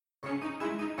Do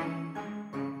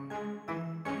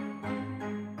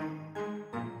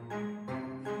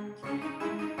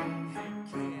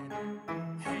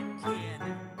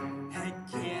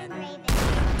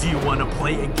you wanna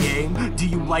play a game? Do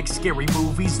you like scary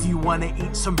movies? Do you wanna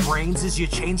eat some brains? Is your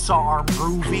chainsaw arm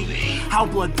groovy? How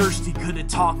bloodthirsty could a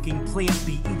talking plant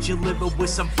be? Eat your liver with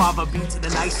some fava beans and a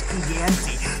nice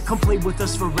Chianti. Come play with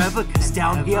us forever, cause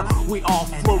down here we all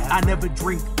float. I never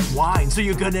drink wine, so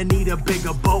you're gonna need a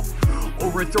bigger boat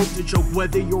or a throat to choke.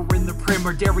 Whether you're in the prim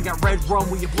or dairy, got red rum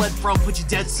where you bled from. Put your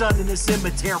dead son in a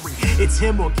cemetery. It's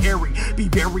him or Carrie. Be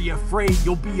very afraid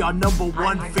you'll be our number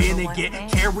one fan and get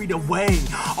carried away.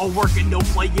 All work and no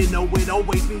play, you know it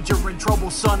always means you're in trouble,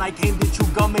 son. I came to chew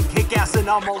gum and kick ass and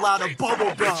I'm all out of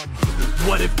bubble gum.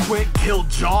 What if Quint killed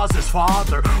Jaws'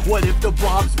 father? What if the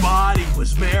Blob's body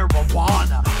was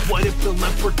marijuana? What if the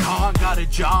leprechaun got a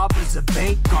job as a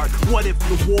bank guard? What if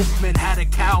the Wolfman had a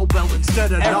cowbell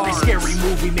instead of every scary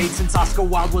movie made since Oscar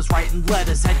Wilde was writing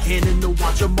letters had canon to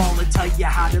watch them all and tell you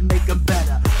how to make them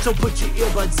better. So put your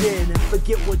earbuds in and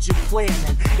forget what you're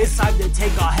planning. It's time to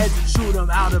take our heads and shoot them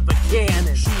out of a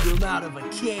cannon. Shoot them out of a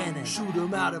cannon. Shoot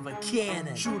them out of a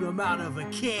cannon. Shoot them out of a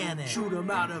cannon. Shoot them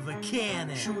out of a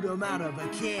cannon. Shoot them out of a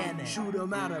cannon. Shoot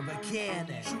them out of a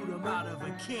cannon. Shoot them out of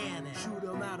a cannon. Shoot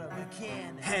them out of a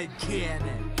cannon. Head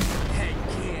cannon. Head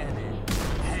cannon.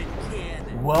 Head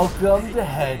cannon. Welcome to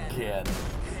Head Cannon.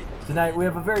 Tonight we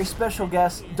have a very special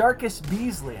guest, Darkus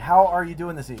Beasley. How are you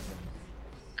doing this evening?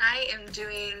 I am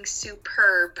doing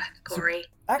superb, Corey.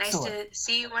 Excellent. Nice to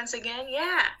see you once again.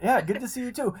 Yeah. Yeah, good to see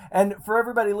you too. And for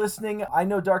everybody listening, I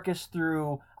know Darkus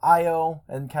through IO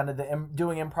and kind of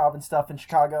doing improv and stuff in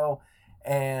Chicago.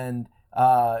 And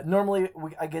normally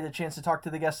I get a chance to talk to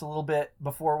the guests a little bit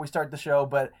before we start the show,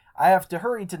 but I have to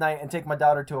hurry tonight and take my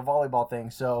daughter to a volleyball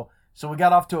thing. So we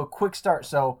got off to a quick start.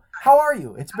 So how are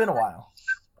you? It's been a while.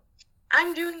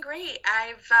 I'm doing great.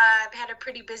 I've had a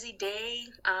pretty busy day.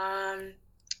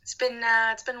 It's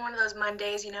been one of those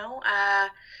Mondays, you know.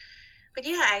 But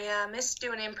yeah, I miss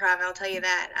doing improv. I'll tell you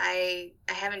that. I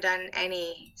haven't done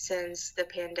any since the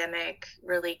pandemic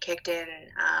really kicked in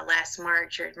last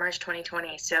March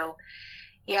 2020. So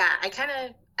yeah,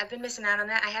 I've been missing out on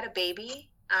that. I had a baby.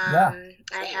 I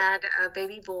had a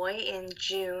baby boy in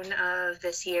June of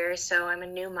this year, so I'm a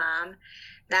new mom.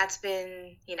 That's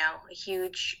been, you know, a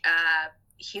huge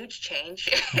change,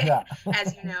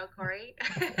 as you know, Corey.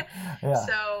 Yeah.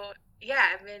 So, yeah,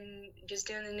 I've been just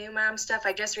doing the new mom stuff.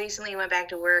 I just recently went back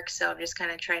to work, so I'm just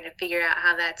kind of trying to figure out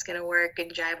how that's going to work and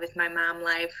jive with my mom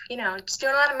life. You know, just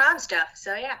doing a lot of mom stuff.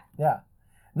 So, yeah. Yeah.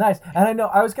 Nice. And I know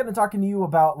I was kind of talking to you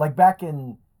about, like, back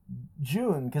in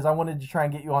June, because I wanted to try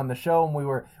and get you on the show, and we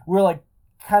were like,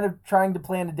 kind of trying to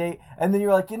plan a date, and then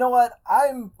you're like, you know what,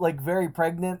 I'm like very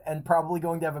pregnant and probably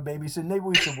going to have a baby soon, maybe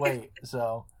we should wait.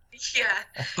 So yeah,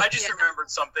 I just remembered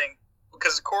something,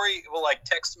 because Corey will like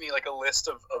text me like a list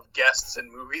of guests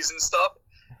and movies and stuff,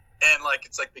 and like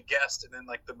it's like the guest and then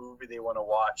like the movie they want to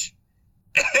watch.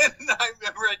 And I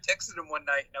remember I texted him one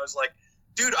night and I was like,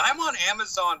 dude, I'm on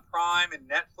Amazon Prime and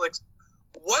Netflix.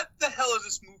 What the hell is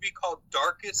this movie called?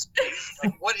 Darkus Beasley?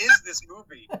 Like, what is this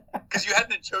movie? Because you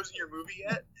hadn't chosen your movie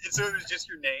yet, and so it was just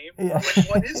your name. Yeah. Like,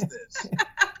 what is this?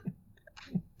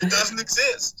 It doesn't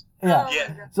exist. Yeah. Oh,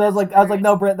 Yeah. So I was like,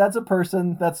 no, Brent, that's a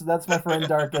person. That's my friend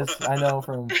Darkus. I know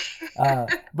from.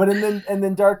 But and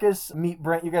then Darkus, meet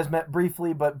Brent. You guys met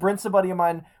briefly, but Brent's a buddy of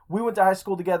mine. We went to high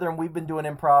school together, and we've been doing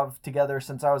improv together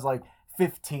since I was like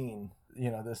 15. You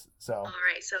know this. So. All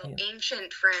right. So yeah.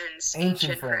 Ancient friends.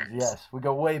 Ancient friends. Yes, we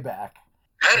go way back.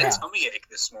 I had a tummy ache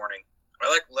this morning. I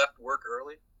like left work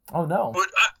early. Oh no. But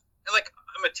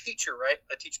I'm a teacher, right?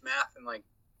 I teach math, and like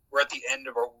we're at the end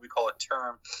of what we call a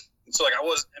term. And so like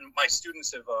and my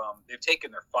students have they've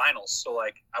taken their finals, so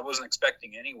like I wasn't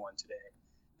expecting anyone today.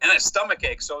 And I had a stomach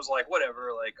ache, so I was like,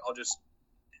 whatever, like I'll just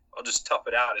tough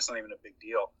it out. It's not even a big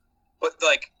deal. But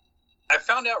like I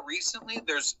found out recently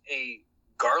there's a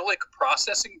garlic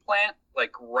processing plant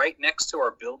like right next to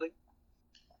our building.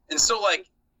 And so like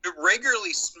it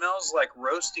regularly smells like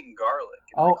roasting garlic.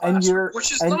 Oh, and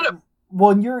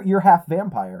you're half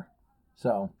vampire.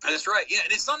 So that's right. Yeah,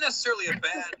 and it's not necessarily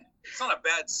it's not a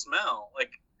bad smell.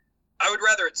 Like I would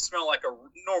rather it smell like a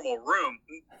normal room,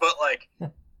 but like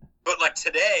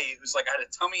today it was like I had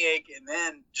a tummy ache and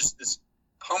then just this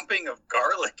pumping of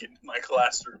garlic in my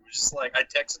classroom. It was just like I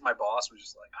texted my boss, was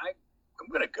just like I'm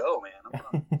gonna go, man.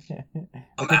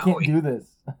 I can't do this.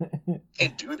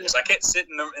 Can't do this. I can't sit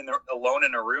alone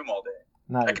in a room all day.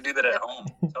 Nice. I can do that at home.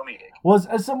 Tummy ache. Well,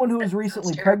 as someone who is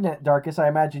recently pregnant, Darkus, I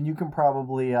imagine you can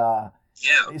probably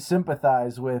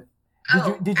sympathize with.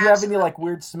 Did you have any like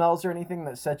weird smells or anything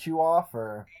that set you off,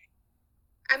 or?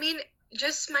 I mean,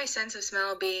 just my sense of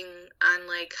smell being on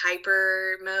like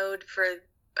hyper mode for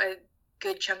a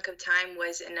good chunk of time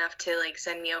was enough to like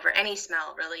send me over any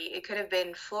smell, really. It could have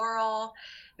been floral,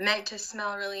 meant to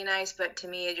smell really nice, but to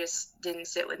me it just didn't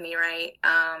sit with me right.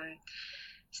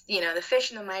 The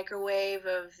fish in the microwave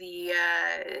of the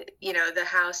the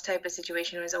house type of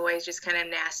situation was always just kind of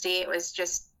nasty. It was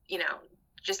just,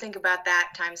 just think about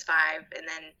that times 5, and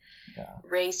then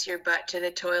race your butt to the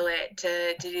toilet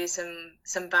to do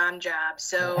some bomb jobs.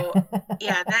 So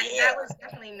yeah, that was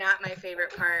definitely not my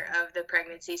favorite part of the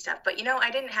pregnancy stuff. But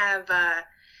I didn't have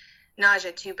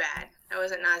nausea too bad. I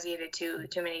wasn't nauseated too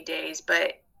many days.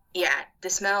 But yeah, the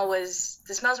smells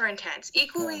were intense.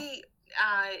 Equally,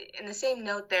 in the same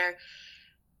note there,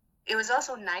 it was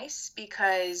also nice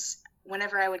because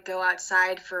whenever I would go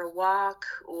outside for a walk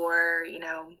or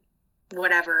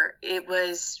whatever, it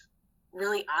was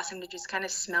really awesome to just kind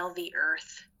of smell the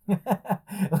earth.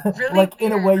 Really like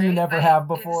weird, in a way you right? never But have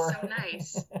before. It's so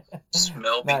nice.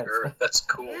 Smell the Nice. earth. That's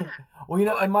cool. Yeah. Well,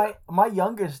 I and like my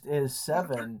youngest is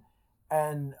 7,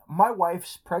 and my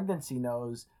wife's pregnancy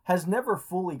nose has never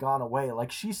fully gone away.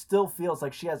 Like, she still feels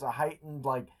like she has a heightened,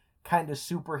 like, kind of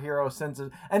superhero sense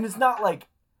of, and it's not like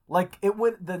it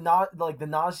went the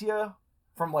nausea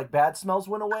from like bad smells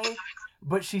went away,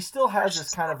 but she still has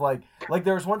this kind of like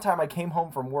there was one time I came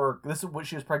home from work. This is when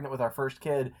she was pregnant with our first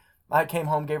kid. I came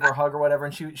home, gave her a hug or whatever,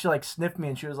 and she like sniffed me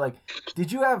and she was like,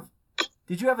 Did you have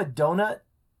a donut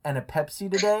and a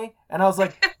Pepsi today? And I was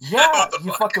like, yeah,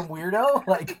 you fucking weirdo.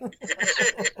 Like,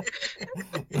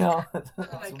 Oh my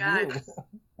it's God. weird.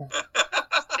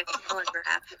 It's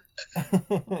telegraph.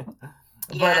 But,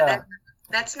 Yeah,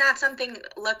 that's not something,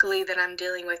 luckily, that I'm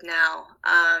dealing with now.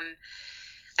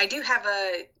 I do have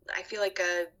I feel like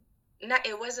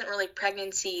it wasn't really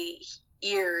pregnancy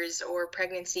ears or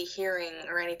pregnancy hearing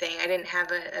or anything. I didn't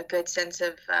have a good sense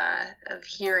of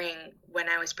hearing when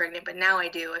I was pregnant, but now I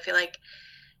do. I feel like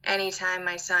anytime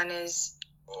my son is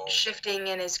shifting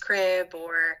in his crib,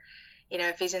 or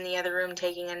if he's in the other room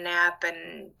taking a nap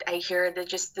and I hear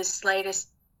just the slightest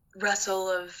rustle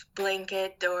of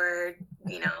blanket or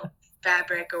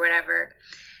fabric or whatever,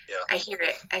 I hear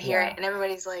it, and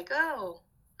everybody's like, oh,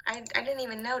 I didn't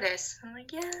even notice. I'm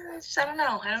like, yeah, I don't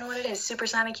know what it is.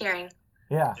 Supersonic hearing.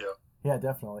 yeah,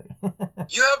 definitely.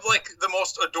 You have like the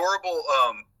most adorable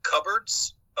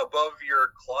cupboards above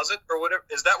your closet or whatever.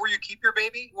 Is that where you keep your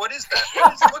baby? What is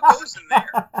that? What goes in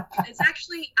there? It's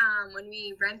actually when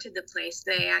we rented the place,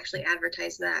 they actually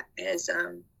advertised that as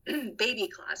baby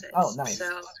closets. Oh, nice.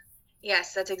 So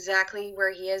yes, that's exactly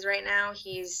where he is right now.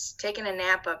 He's taking a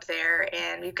nap up there,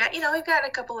 and we've got a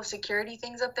couple of security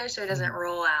things up there so he doesn't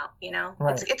roll out.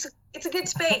 Right. It's a good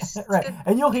space. It's Right, good,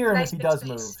 and you'll hear him nice if he big does space.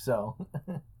 move. So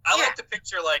I Yeah. like to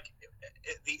picture like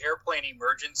the airplane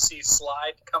emergency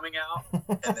slide coming out, and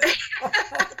then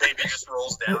the baby just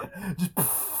rolls down. just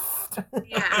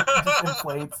Yeah. just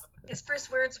inflates. His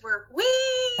first words were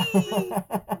 "wee."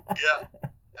 Yeah,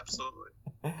 absolutely.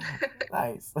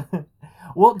 Nice.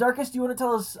 Well, Darkus, do you want to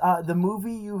tell us the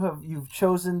movie you've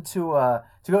chosen to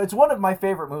go? It's one of my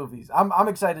favorite movies. I'm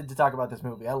excited to talk about this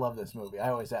movie. I love this movie. I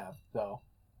always have. So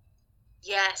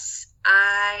Yes,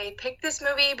 I picked this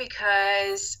movie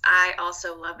because I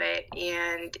also love it,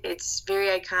 and it's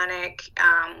very iconic.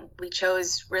 We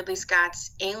chose Ridley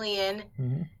Scott's Alien,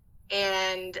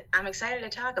 and I'm excited to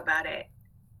talk about it.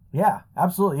 yeah,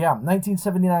 absolutely. Yeah,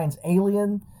 1979's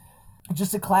Alien,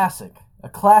 just a classic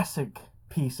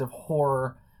piece of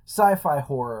horror, sci-fi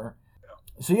horror.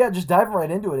 So yeah, just diving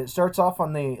right into it. It starts off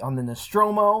on the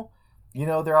Nostromo.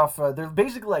 They're off. They're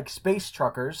basically like space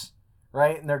truckers,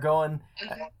 right? And they're going,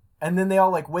 and then they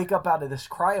all like wake up out of this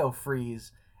cryo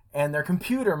freeze, and their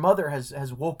computer mother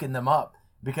has woken them up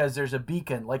because there's a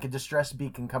beacon, like a distress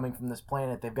beacon, coming from this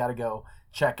planet. They've got to go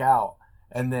check out,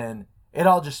 and then it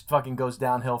all just fucking goes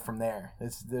downhill from there.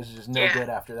 There's just no good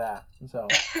after that. So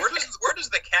Where does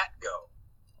the cat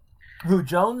go? who,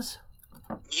 Jones?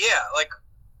 Yeah, like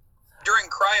during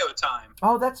cryo time.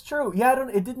 Oh, that's true. Yeah,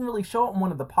 it didn't really show up in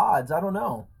one of the pods. I don't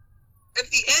know. At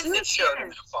the end, it showed him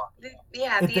in a pod.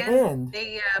 Yeah, At the end,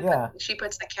 they yeah. she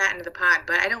puts the cat into the pod,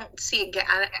 but I don't see it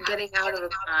getting out of the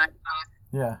pod.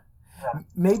 Yeah.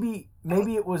 Maybe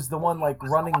it was the one like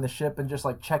running the ship and just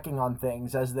like checking on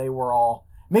things as they were all.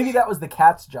 Maybe that was the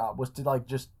cat's job, was to like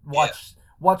just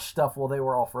watch stuff while they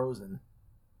were all frozen.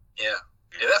 Yeah,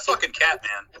 that fucking cat,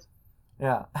 man.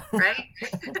 Yeah. Right?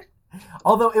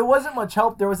 Although it wasn't much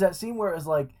help. There was that scene where it was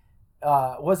like,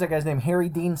 what was that guy's name? Harry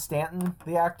Dean Stanton,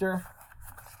 the actor,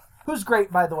 who's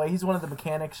great, by the way. He's one of the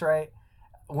mechanics, right?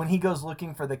 When he goes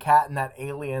looking for the cat and that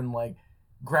alien like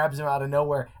grabs him out of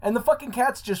nowhere, and the fucking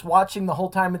cat's just watching the whole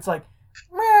time. It's like,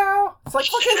 meow. It's like,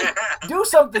 fucking do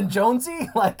something, Jonesy.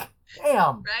 Like,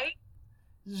 damn. Right?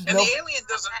 And the alien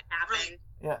doesn't happen.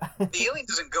 The alien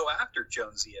doesn't go after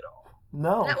Jonesy at all.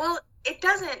 No. Well, it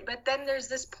doesn't. But then there's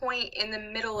this point in the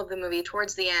middle of the movie,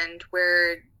 towards the end,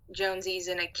 where Jonesy's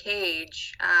in a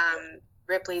cage.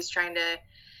 Ripley's trying to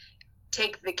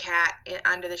take the cat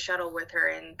onto the shuttle with her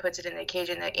and puts it in the cage,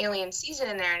 and the alien sees it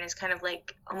in there and is kind of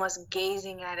like almost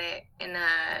gazing at it in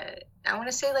I want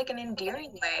to say like an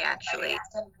endearing way, actually.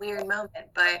 It's a weird moment,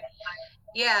 but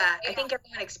yeah, I think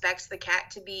everyone expects the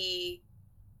cat to be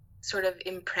sort of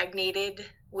impregnated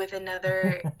with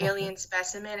another alien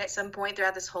specimen at some point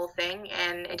throughout this whole thing,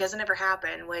 and it doesn't ever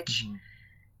happen, which,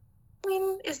 I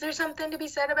mean, is there something to be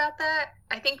said about that?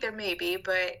 I think there may be,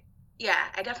 but yeah,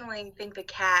 I definitely think the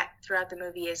cat throughout the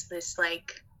movie is this,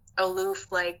 like,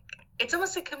 aloof, like, it's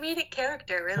almost a comedic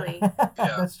character, really. Yeah.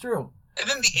 That's true. And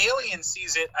then the alien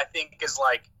sees it, I think, as,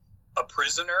 like, a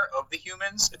prisoner of the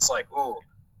humans. It's like, oh,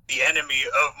 the enemy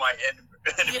of my enemy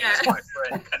is my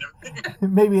friend, kind of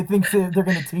thing. Maybe it thinks they're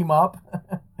going to team up.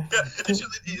 Yeah, there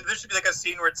should be, like, a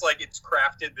scene where it's, like, it's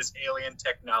crafted this alien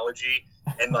technology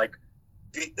and, like,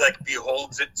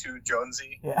 beholds it to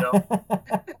Jonesy, you know?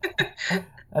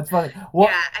 That's funny. Well,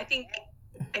 yeah, I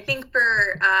think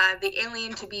for the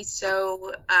alien to be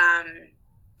so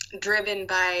driven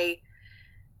by,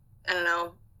 I don't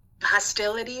know,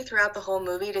 hostility throughout the whole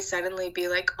movie, to suddenly be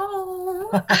like, oh,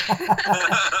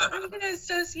 I'm going to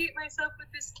associate myself with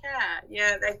this cat.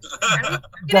 Yeah,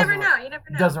 you never know.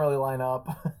 Doesn't really line up.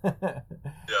 Yeah.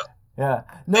 Yeah.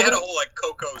 They had a whole, like,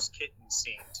 Coco's kitten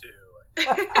scene, too.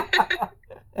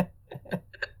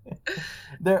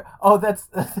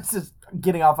 This is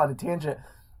getting off on a tangent,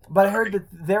 but I heard that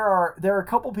there are a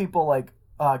couple people, like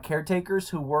caretakers,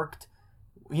 who worked,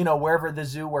 you know, wherever the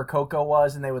zoo where Coco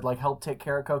was, and they would like help take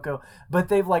care of Coco, but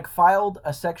they've like filed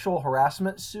a sexual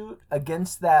harassment suit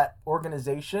against that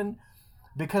organization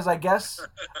because I guess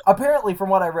apparently from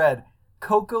what I read,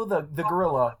 Coco the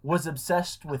gorilla was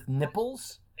obsessed with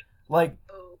nipples. Like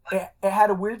it had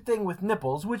a weird thing with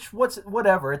nipples, which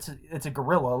whatever, it's a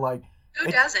gorilla, like who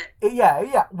doesn't?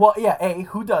 Yeah. Well, yeah, A,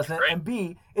 who doesn't? Right. And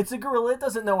B, it's a gorilla. It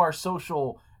doesn't know our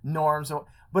social norms.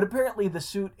 But apparently the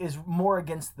suit is more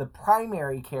against the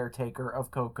primary caretaker of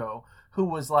Coco, who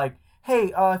was like,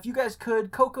 hey, if you guys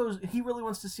could, he really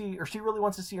wants to see, or she really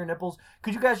wants to see your nipples.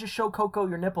 Could you guys just show Coco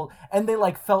your nipples? And they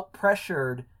like felt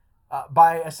pressured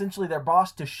by essentially their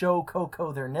boss to show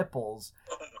Coco their nipples.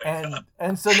 Oh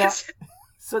and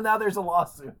so now there's a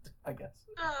lawsuit, I guess.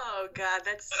 Oh God,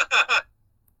 that's...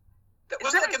 That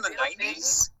was like in the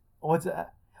 90s. What's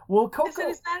that? Well, Coco...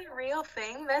 Is that a real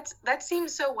thing? That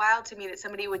seems so wild to me that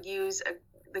somebody would use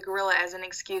the gorilla as an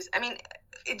excuse. I mean,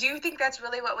 do you think that's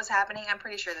really what was happening? I'm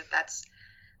pretty sure that's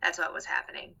what was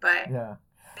happening. But yeah,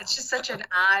 it's just such an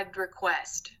odd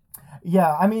request.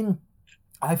 Yeah, I mean,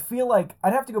 I feel like...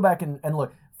 I'd have to go back and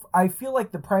look. I feel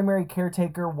like the primary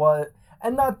caretaker was...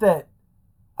 And not that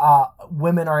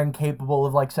women are incapable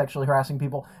of, like, sexually harassing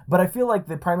people, but I feel like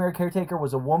the primary caretaker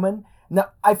was a woman.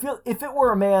 Now, I feel if it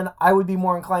were a man, I would be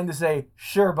more inclined to say,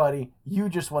 sure, buddy, you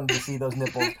just wanted to see those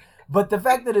nipples. But the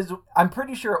fact that I'm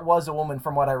pretty sure it was a woman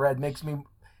from what I read makes me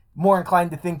more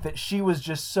inclined to think that she was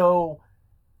just so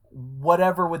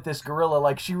whatever with this gorilla.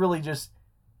 Like, she really just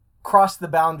crossed the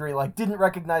boundary, like, didn't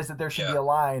recognize that there should be a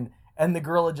line, and the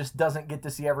gorilla just doesn't get to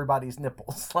see everybody's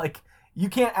nipples. Like, you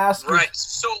can't ask... Right,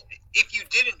 so if you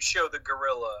didn't show the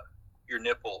gorilla your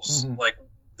nipples, like,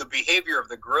 the behavior of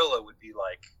the gorilla would be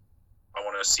like, I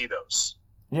want to see those.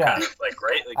 Yeah. Kind of, like,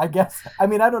 right? Like, I guess. I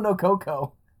mean, I don't know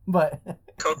Coco, but...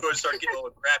 Coco would start getting a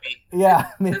little grabby.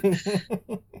 Yeah, maybe.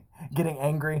 Getting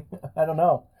angry. I don't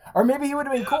know. Or maybe he would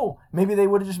have been cool. Maybe they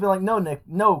would have just been like,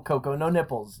 no, Coco, no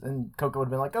nipples. And Coco would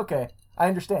have been like, okay, I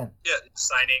understand. Yeah,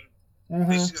 signing.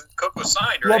 Coco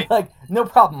signed, right? Yeah, like, no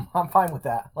problem. I'm fine with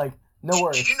that. Like, no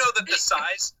worries. Did you know that the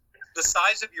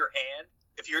size of your hand,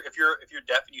 if you're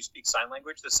deaf and you speak sign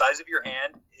language, the size of your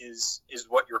hand is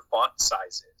what your font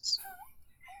size is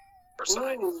for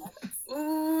signing.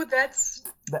 Ooh, that's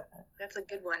a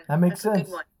good one. That makes sense. A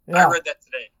good one. Yeah. I read that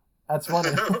today. That's funny.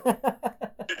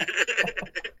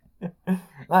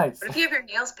 Nice. What if you have your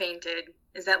nails painted?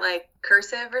 Is that like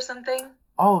cursive or something?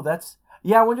 Oh, that's...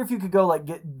 Yeah, I wonder if you could go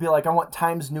be like, I want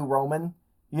Times New Roman,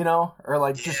 you know? Or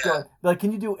like just go... Like,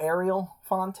 can you do Arial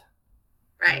font?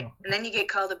 Right. Oh. And then you get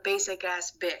called a basic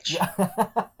ass bitch. Yeah.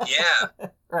 Yeah.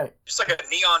 Right. Just like a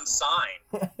neon sign.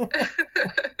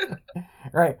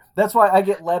 Right. That's why I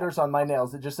get letters on my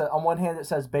nails. It just says, on one hand it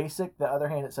says basic, the other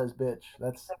hand it says bitch.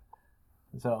 That's...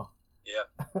 So... Yeah.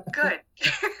 Good.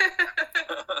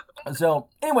 So,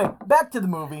 anyway, back to the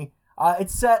movie.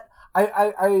 It's set...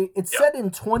 It's set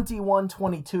in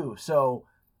 2122. So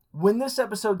when this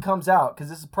episode comes out, because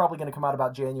this is probably going to come out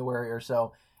about January or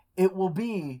so, it will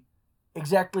be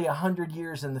exactly 100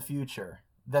 years in the future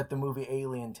that the movie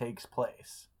Alien takes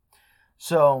place.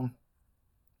 So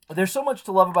there's so much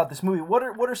to love about this movie. What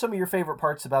are some of your favorite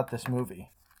parts about this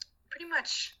movie? Pretty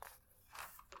much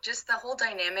just the whole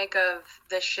dynamic of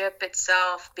the ship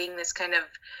itself being this kind of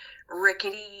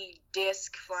rickety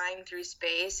disc flying through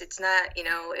space. It's not,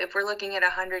 if we're looking at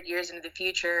 100 years into the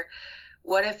future,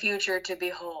 what a future to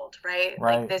behold, right?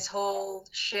 Like this whole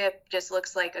ship just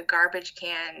looks like a garbage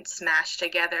can smashed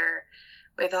together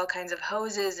with all kinds of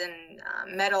hoses and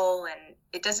metal, and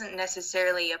it doesn't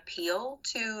necessarily appeal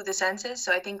to the senses.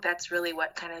 So I think that's really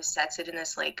what kind of sets it in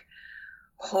this like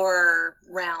horror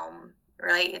realm,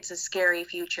 right? It's a scary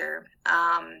future.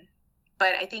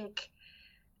 But I think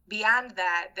beyond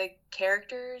that, the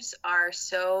characters are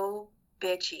so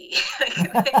bitchy.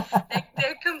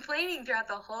 They're complaining throughout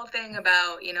the whole thing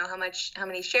about, how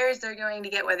many shares they're going to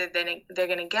get, whether they're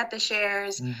going to get the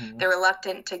shares. Mm-hmm. They're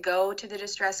reluctant to go to the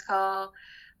distress call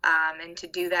and to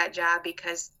do that job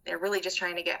because they're really just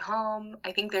trying to get home.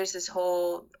 I think there's this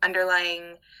whole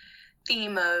underlying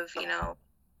theme of,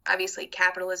 obviously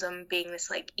capitalism being this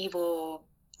like evil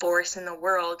force in the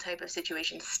world type of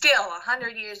situation still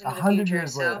 100 years into the future.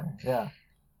 Years later.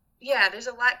 Yeah, there's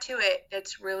a lot to it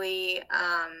that's really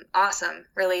awesome.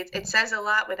 Really, it says a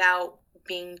lot without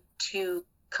being too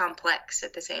complex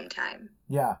at the same time.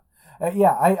 Yeah,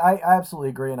 I absolutely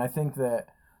agree, and I think that,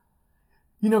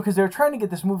 because they were trying to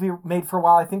get this movie made for a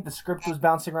while. I think the script was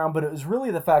bouncing around, but it was really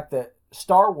the fact that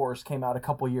Star Wars came out a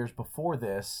couple years before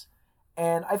this,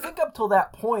 and I think up till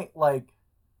that point, like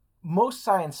most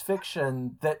science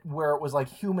fiction where it was like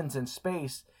humans in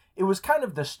space, it was kind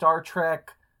of the Star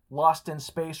Trek Lost in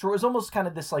Space, where it was almost kind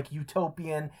of this like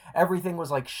utopian, everything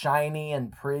was like shiny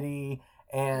and pretty,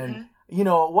 and it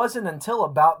wasn't until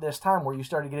about this time where you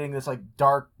started getting this like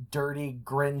dark, dirty,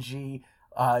 grungy,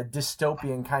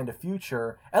 dystopian kind of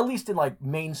future, at least in like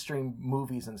mainstream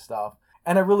movies and stuff.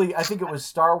 And I think it was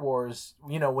Star Wars,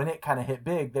 when it kind of hit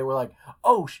big, they were like,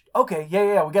 oh, okay,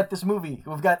 yeah, we got this movie,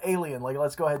 we've got Alien, like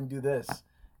let's go ahead and do this,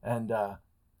 and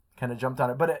kind of jumped on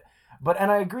it. But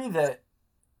I agree that,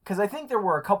 because I think there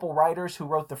were a couple writers who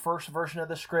wrote the first version of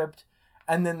the script,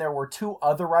 and then there were two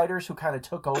other writers who kind of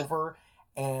took over,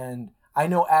 and I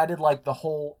know added like the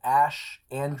whole Ash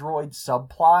android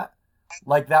subplot,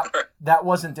 like that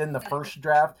wasn't in the first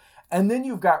draft. And then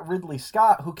you've got Ridley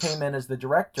Scott, who came in as the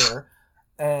director,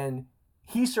 and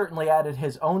he certainly added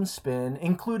his own spin,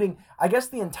 including, I guess,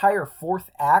 the entire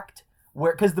fourth act,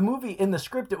 because the movie in the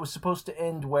script, it was supposed to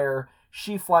end where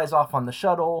she flies off on the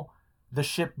shuttle, the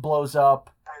ship blows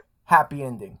up, happy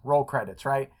ending, roll credits,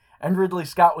 right? And Ridley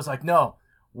Scott was like, no,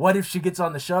 what if she gets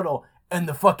on the shuttle and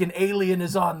the fucking alien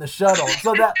is on the shuttle?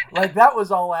 So that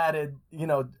was all added,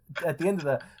 at the end of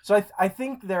the... So I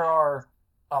think there are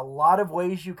a lot of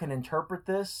ways you can interpret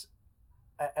this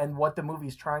and what the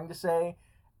movie's trying to say.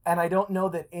 And I don't know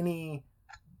that any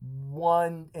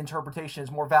one interpretation is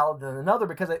more valid than another,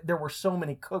 because there were so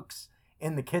many cooks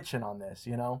in the kitchen on this,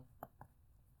 Yeah,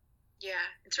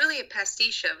 it's really a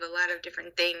pastiche of a lot of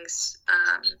different things.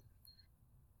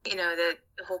 The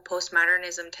whole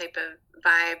postmodernism type of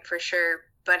vibe for sure.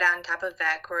 But on top of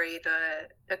that, Corey,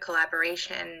 the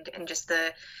collaboration and just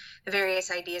the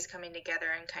various ideas coming together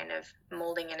and kind of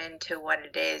molding it into what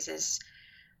it is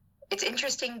it's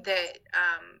interesting that,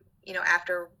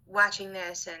 after watching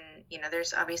this and,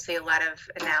 there's obviously a lot of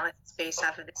analysis based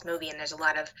off of this movie, and there's a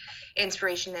lot of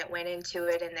inspiration that went into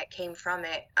it and that came from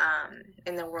it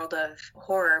in the world of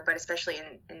horror, but especially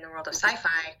in the world of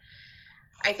sci-fi.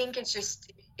 I think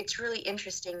it's really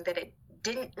interesting that it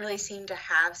didn't really seem to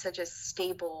have such a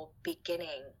stable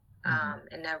beginning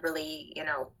and a really,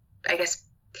 I guess,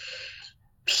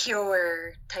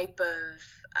 pure type of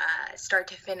start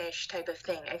to finish type of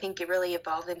thing. I think it really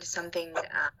evolved into something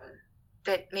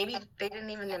that maybe they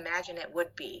didn't even imagine it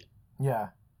would be. Yeah.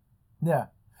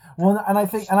 Well, and I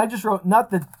think, and I just wrote, not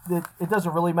that it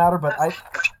doesn't really matter, but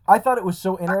I thought it was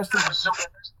so interesting.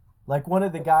 Like one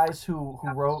of the guys who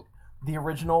wrote the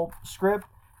original script,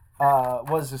 what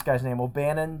was this guy's name?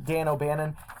 Dan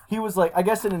O'Bannon. He was like, I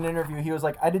guess in an interview, he was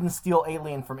like, I didn't steal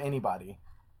Alien from anybody.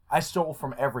 I stole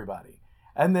from everybody.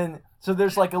 And then, so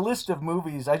there's like a list of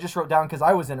movies I just wrote down because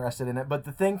I was interested in it. But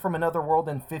The Thing from Another World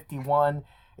in 1951,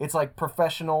 it's like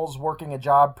professionals working a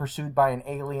job pursued by an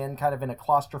alien, kind of in a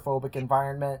claustrophobic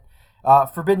environment.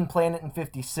 Forbidden Planet in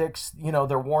 1956,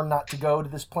 they're warned not to go to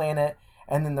this planet,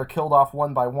 and then they're killed off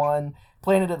one by one.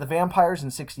 Planet of the Vampires in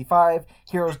 1965,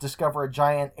 heroes discover a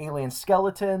giant alien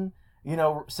skeleton,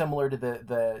 similar to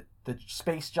the the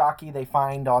space jockey they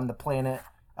find on the planet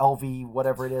LV,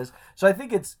 whatever it is. So I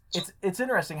think it's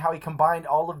interesting how he combined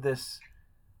all of this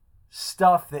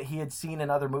stuff that he had seen in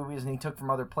other movies and he took from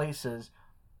other places,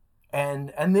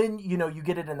 and then you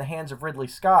get it in the hands of Ridley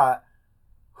Scott,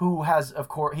 who has, of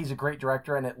course, he's a great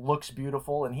director and it looks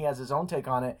beautiful and he has his own take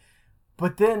on it.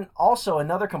 But then also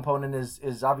another component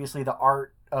is obviously the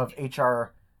art of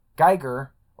H.R. Giger,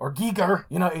 or Giger,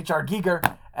 H.R.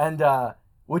 Giger, and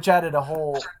which added a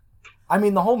whole. I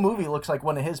mean, the whole movie looks like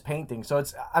one of his paintings. So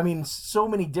it's, so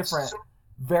many different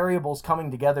variables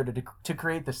coming together to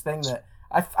create this thing that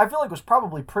I feel like was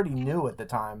probably pretty new at the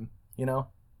time. Yeah,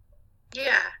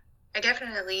 I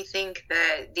definitely think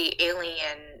that the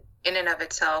Alien, in and of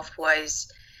itself,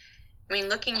 was. I mean,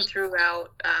 looking throughout,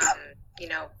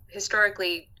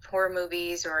 historically, horror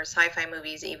movies or sci-fi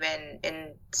movies, even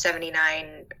in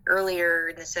 '79, earlier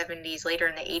in the '70s, later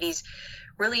in the '80s,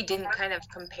 really didn't kind of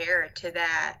compare to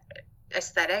that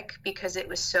aesthetic because it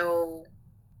was so,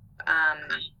 I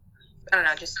don't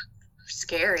know, just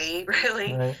scary,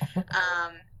 really. Right.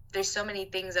 There's so many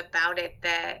things about it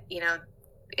that,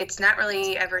 it's not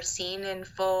really ever seen in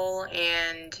full,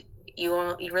 and you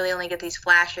really only get these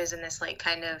flashes and this, like,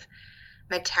 kind of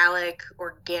metallic,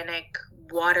 organic,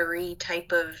 watery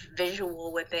type of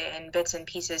visual with it and bits and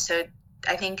pieces. So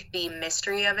I think the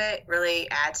mystery of it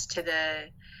really adds to the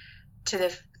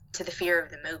fear of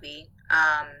the movie.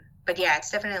 But yeah, it's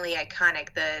definitely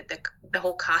iconic. The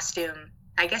whole costume.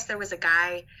 I guess there was a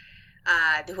guy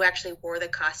who actually wore the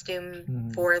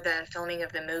costume for the filming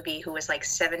of the movie, who was like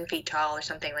 7 feet tall or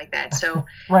something like that. So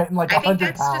right, and like I think 100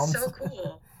 that's pounds. just so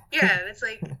cool. Yeah, it's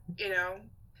like,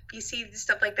 you see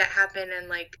stuff like that happen, and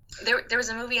like there was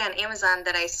a movie on Amazon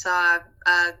that I saw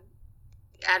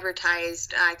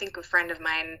advertised. I think a friend of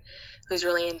mine who's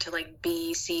really into like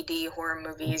B, C, D horror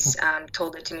movies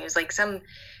told it to me. It was like some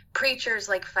creatures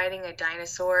like fighting a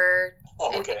dinosaur.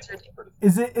 Oh, okay.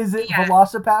 Is it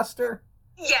Velocipaster?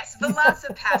 Yes,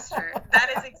 Velocipaster. That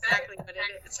is exactly what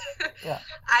it is. Yeah.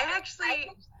 I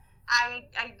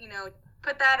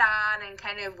put that on and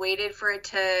kind of waited for it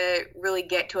to really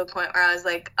get to a point where I was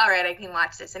like, all right, I can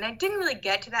watch this. And I didn't really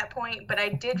get to that point, but I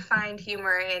did find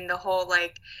humor in the whole,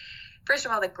 like, first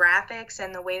of all, the graphics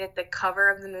and the way that the cover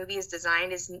of the movie is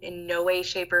designed is in no way,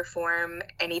 shape, or form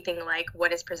anything like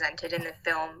what is presented in the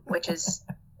film, which is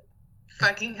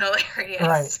fucking hilarious.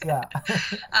 Right, yeah.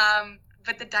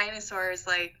 But the dinosaur is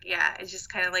like, yeah, it's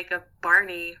just kind of like a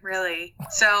Barney, really.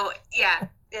 So, yeah.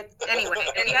 Anyway,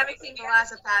 if you haven't seen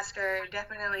Velocipaster,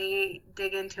 definitely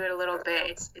dig into it a little bit.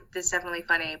 It's definitely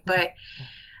funny. But,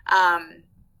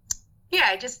 yeah,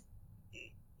 I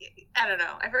don't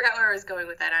know. I forgot where I was going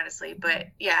with that, honestly. But,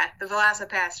 yeah, the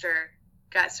Velocipaster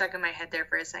got stuck in my head there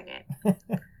for a second.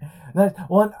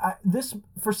 This,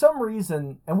 for some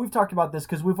reason, and we've talked about this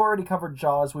because we've already covered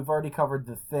Jaws, we've already covered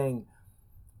The Thing,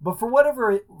 but for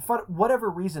whatever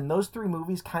reason, those three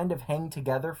movies kind of hang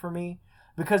together for me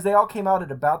because they all came out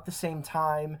at about the same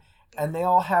time, and they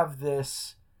all have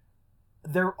this,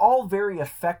 they're all very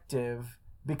effective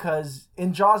because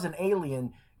in Jaws and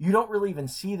Alien, you don't really even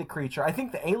see the creature. I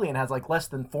think the Alien has like less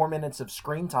than 4 minutes of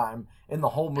screen time in the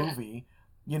whole movie,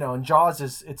 and Jaws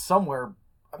it's somewhere,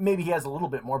 maybe he has a little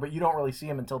bit more, but you don't really see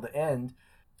him until the end.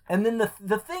 And then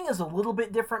the Thing is a little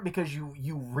bit different because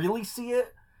you really see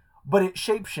it, but it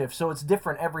shapeshifts, so it's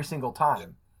different every single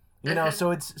time.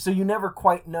 So you never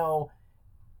quite know.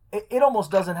 It almost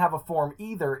doesn't have a form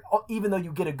either, even though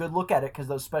you get a good look at it because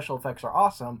those special effects are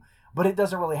awesome, but it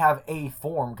doesn't really have a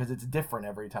form because it's different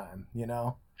every time,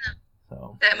 So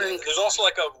there's also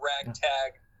like a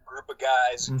ragtag group of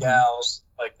guys and gals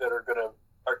like that are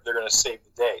gonna save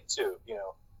the day too,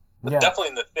 But definitely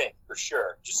in The Thing for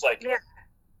sure. Just like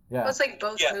Well, it's like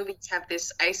both movies have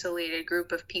this isolated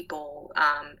group of people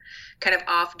kind of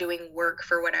off doing work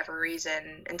for whatever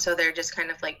reason, and so they're just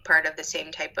kind of like part of the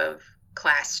same type of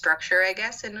class structure, I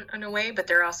guess, in a way, but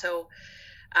they're also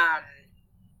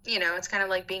it's kind of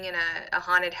like being in a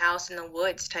haunted house in the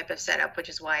woods type of setup, which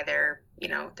is why they're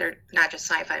not just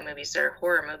sci-fi movies, they're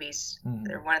horror movies.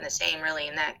 They're one and the same really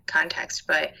in that context.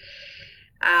 But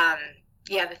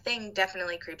The Thing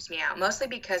definitely creeps me out, mostly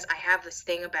because I have this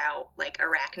thing about like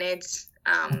arachnids,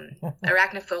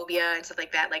 arachnophobia and stuff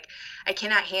like that. Like, I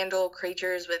cannot handle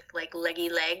creatures with like leggy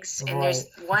legs. And there's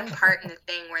one part in The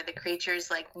Thing where the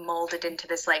creature's like molded into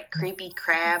this like creepy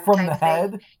crab from type the thing.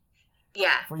 head.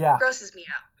 Yeah, grosses me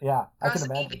out. Yeah, I can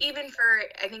imagine. Even for,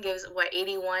 I think it was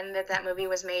 81 that movie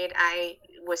was made, I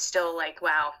was still like,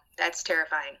 wow, that's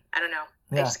terrifying. I don't know.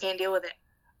 I just can't deal with it.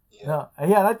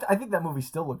 I think that movie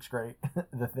still looks great.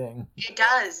 The Thing. It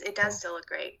does. It does still look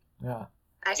great. Yeah.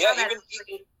 I saw that.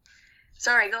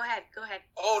 Sorry, go ahead.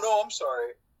 Oh no, I'm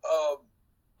sorry.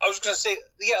 I was gonna say,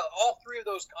 yeah, all three of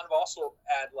those kind of also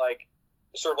add like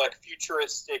sort of like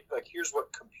futuristic, like here's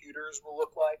what computers will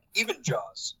look like. Even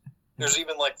Jaws. There's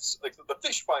even like the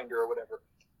fish finder or whatever.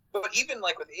 But even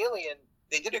like with Alien,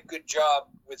 they did a good job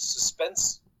with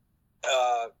suspense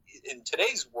in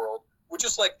today's world, which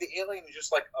is like the alien is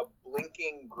just like a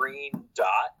blinking green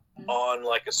dot on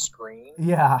like a screen.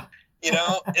 Yeah. You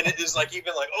know, and it is like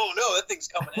even like, oh no, that thing's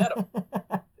coming at him.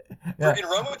 Yeah. Freaking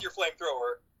run with your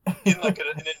flamethrower in like an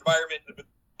environment with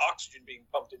oxygen being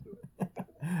pumped into it.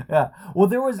 Yeah. Well,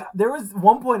 there was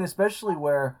one point especially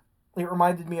where it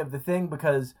reminded me of The Thing,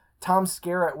 because Tom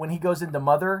Skerritt, when he goes into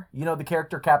Mother, you know, the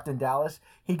character Captain Dallas,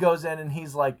 he goes in and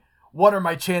he's like, "What are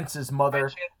my chances,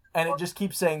 Mother?" And it just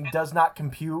keeps saying, "Does not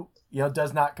compute." You know,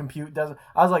 does not compute. Doesn't.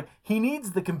 I was like, he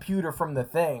needs the computer from The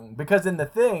Thing, because in The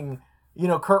Thing, you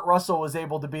know, Kurt Russell was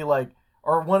able to be like,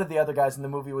 or one of the other guys in the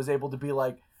movie was able to be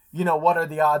like, you know, what are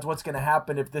the odds? What's going to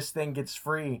happen if this thing gets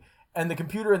free? And the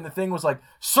computer in The Thing was like,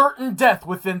 certain death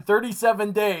within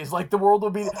 37 days. Like, the world will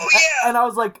be... Oh, yeah! And I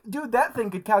was like, dude, that thing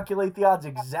could calculate the odds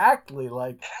exactly.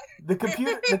 Like, the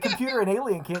computer in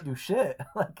Alien can't do shit.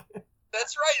 Like,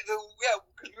 that's right. Yeah,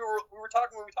 because we were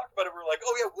talking, when we talked about it, we were like,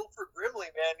 oh yeah, Wilford Brimley,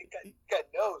 man, he got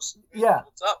nose. Yeah.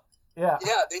 What's up? Yeah.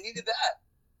 Yeah, they needed that.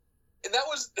 And that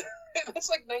was... that's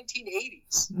like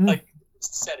 1980s, Mm.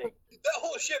 setting. That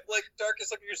whole ship, like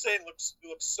Darkest, like you're saying, looks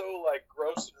so like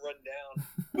gross and run down.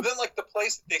 But then like the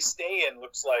place that they stay in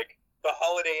looks like the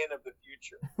Holiday Inn of the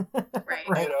future. Right.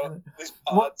 Right. You know, these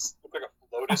pods look like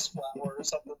a lotus flower or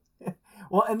something.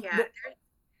 Well, and Yeah,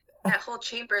 that whole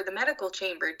chamber, the medical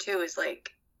chamber too, is like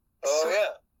Oh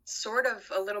sort of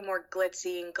a little more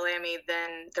glitzy and glammy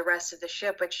than the rest of the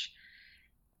ship, which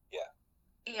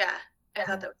yeah, I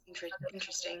thought that was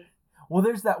interesting. well,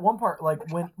 there's that one part, like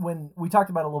when we talked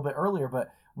about it a little bit earlier, but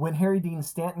when Harry Dean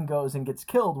Stanton goes and gets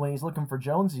killed when he's looking for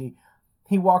Jonesy,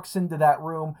 he walks into that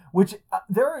room, which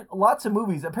there are lots of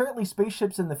movies. Apparently,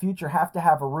 spaceships in the future have to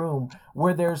have a room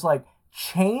where there's like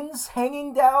chains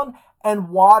hanging down and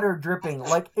water dripping.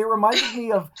 Like, it reminded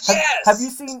me of Yes! have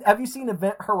you seen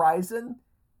Event Horizon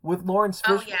with Lawrence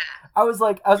Fishburne? Oh yeah. I was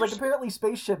like apparently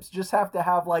spaceships just have to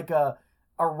have like a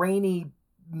rainy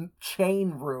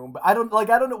chain room. But I don't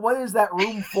know, what is that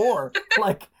room for?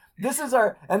 Like, this is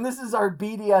our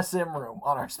BDSM room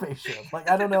on our spaceship. Like,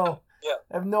 I don't know. Yeah.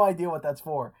 I have no idea what that's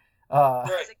for. I Right.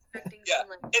 was expecting Yeah. some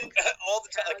like And all the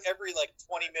time, like every like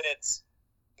 20 minutes,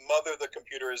 Mother the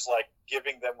computer is like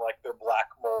giving them like their black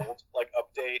mold like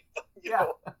update. You Yeah.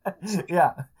 know,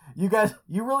 Yeah. You guys,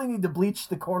 you really need to bleach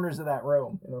the corners of that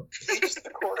room. You know? just the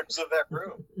corners of that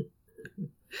room.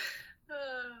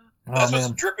 Oh, That's what's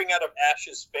man. dripping out of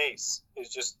Ash's face. Is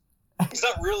just he's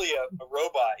not really a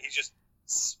robot. He's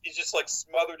just like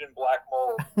smothered in black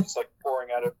mold, just like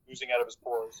oozing out of his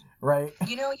pores. Right.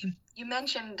 You know, you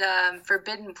mentioned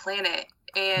Forbidden Planet,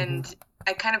 and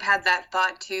I kind of had that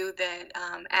thought too, that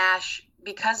Ash,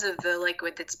 because of the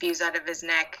liquid that spews out of his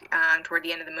neck toward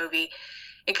the end of the movie,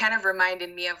 it kind of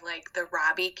reminded me of like the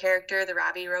Robbie character, the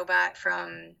Robbie robot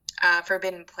from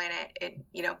Forbidden Planet. It,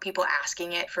 you know, people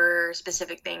asking it for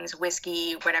specific things,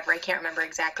 whiskey, whatever. I can't remember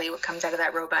exactly what comes out of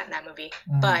that robot in that movie,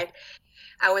 but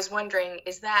I was wondering,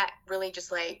 is that really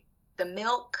just like the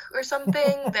milk or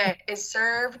something that is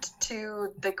served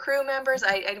to the crew members?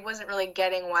 I wasn't really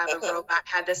getting why the robot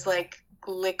had this like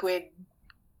liquid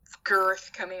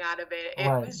girth coming out of it. It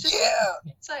Right. was just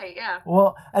it's like, yeah.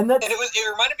 Well, and that's And it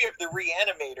reminded me of the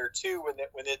Reanimator too, when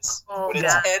its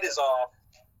yeah. head is off,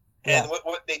 and Yeah.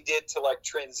 what they did to like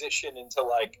transition into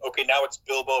like, okay, now it's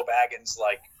Bilbo Baggins,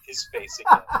 like his face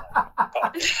again, like,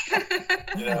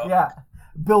 talking, you know. yeah.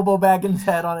 Bilbo Baggins'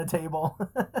 head on a table.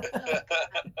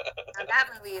 And that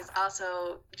movie is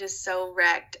also just so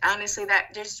wrecked. Honestly, that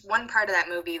there's one part of that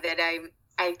movie that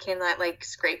I cannot like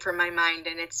scrape from my mind,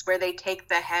 and it's where they take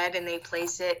the head and they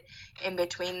place it in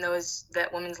between that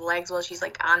woman's legs while she's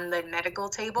like on the medical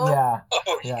table. Yeah.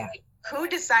 Oh Yeah. Who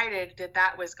decided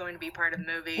that was going to be part of the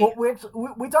movie?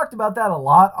 Well, we talked about that a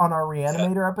lot on our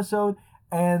Reanimator episode,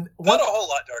 and Not a whole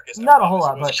lot, Darkest. I Not a promise. whole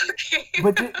lot, It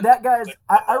was- but that guy's.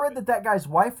 I read that guy's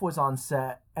wife was on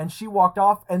set and she walked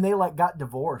off and they like got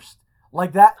divorced.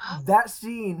 Like that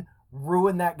scene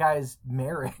ruined that guy's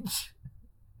marriage.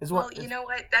 Is what? Well, you know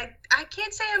what? I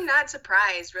can't say I'm not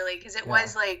surprised, really, because it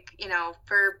was like, you know,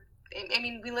 I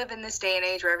mean, we live in this day and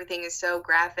age where everything is so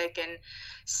graphic and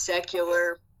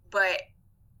secular, but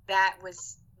that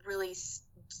was really,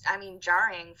 I mean,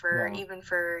 jarring even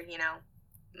for, you know,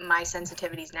 my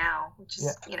sensitivities now, which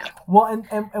is, you know. Well,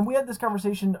 and we had this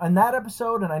conversation on that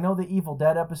episode, and I know the Evil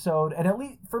Dead episode, and at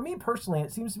least for me personally,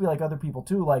 it seems to be like other people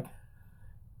too. Like,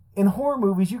 in horror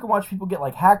movies, you can watch people get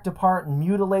like hacked apart and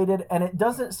mutilated, and it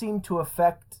doesn't seem to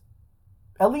affect,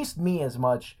 at least me, as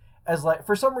much as like,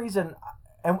 for some reason,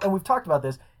 and we've talked about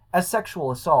this, as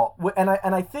sexual assault. And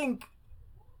I think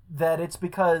that it's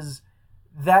because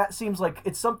that seems like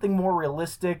it's something more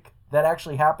realistic that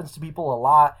actually happens to people a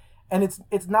lot, and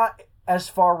it's not as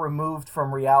far removed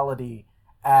from reality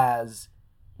as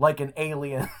like an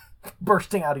alien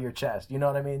bursting out of your chest. You know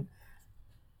what I mean?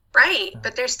 Right,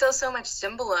 but there's still so much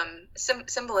symbolism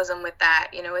with that,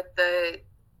 you know, with the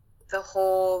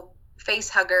whole face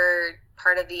hugger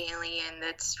part of the alien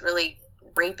that's really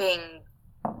raping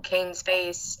Kane's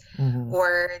face, Mm-hmm.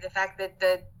 or the fact that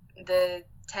the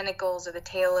tentacles or the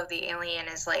tail of the alien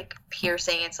is like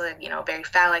piercing. It's like, you know, very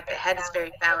phallic. The head is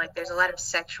very phallic. There's a lot of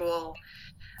sexual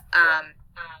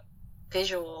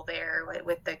visual there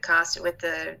with the costume, with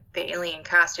the alien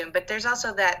costume. But there's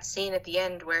also that scene at the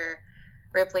end where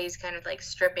Ripley's kind of like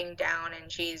stripping down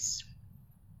and she's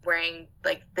wearing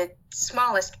like the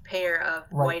smallest pair of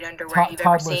white underwear you've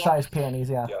ever seen. Toddler-sized panties,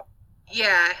 yeah.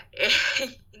 Yeah.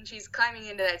 And she's climbing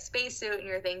into that spacesuit, and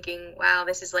you're thinking, wow,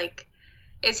 this is like,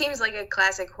 it seems like a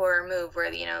classic horror move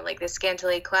where, you know, like the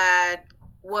scantily clad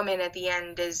woman at the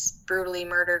end is brutally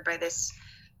murdered by this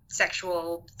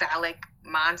sexual phallic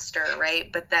monster,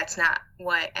 right? But that's not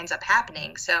what ends up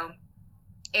happening. So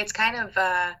it's kind of,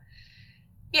 I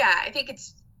think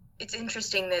it's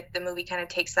interesting that the movie kind of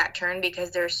takes that turn,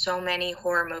 because there's so many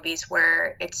horror movies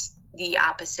where it's the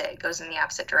opposite, goes in the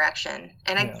opposite direction.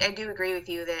 And I do agree with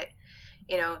you that,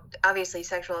 you know, obviously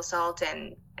sexual assault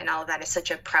and all of that is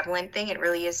such a prevalent thing. It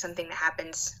really is something that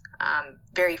happens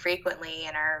very frequently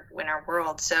in our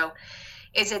world. So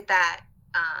is it that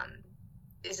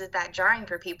jarring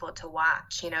for people to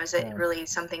watch? You know, is it really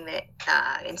something that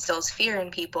instills fear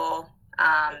in people?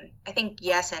 I think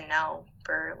yes and no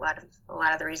for a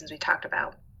lot of the reasons we talked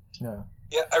about. Yeah.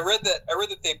 Yeah, I read that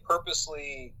they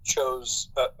purposely chose.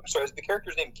 I'm sorry, is the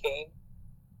character's name Kane?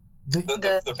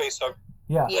 The face hug.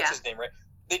 Yeah, that's his name, right?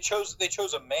 They chose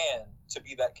a man to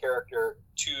be that character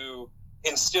to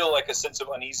instill like a sense of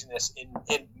uneasiness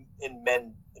in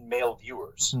male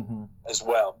viewers as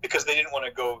well, because they didn't want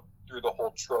to go through the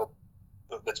whole trope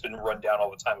that's been run down all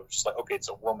the time of just like, okay, it's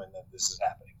a woman that this is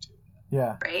happening to.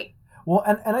 Yeah. Right. Well,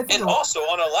 and I think, and also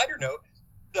on a lighter note,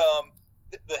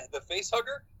 the face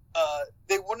hugger.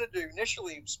 They wanted to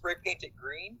initially spray paint it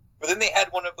green, but then they had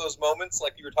one of those moments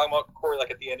like you were talking about, Corey,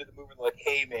 like at the end of the movie, they're like,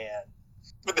 hey, man.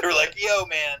 But they were like, yo,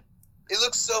 man, it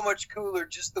looks so much cooler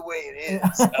just the way it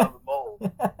is out of the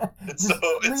mold. And so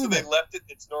they left it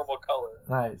its normal color.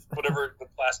 Nice. Whatever the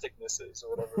plasticness is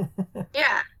or whatever.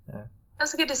 Yeah. That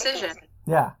was a good decision.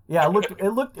 Yeah.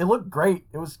 It looked great.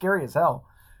 It was scary as hell.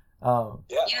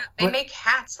 They make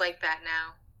hats like that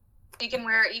now. You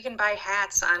can buy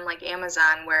hats on like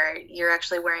Amazon where you're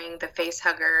actually wearing the face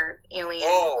hugger alien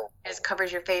as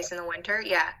covers your face in the winter.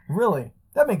 Yeah. Really?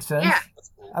 That makes sense. Yeah.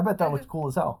 I bet that looks cool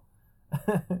as hell.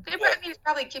 It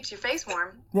probably keeps your face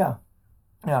warm. Yeah.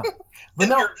 Yeah. But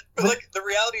like the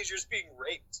reality is you're just being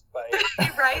raped by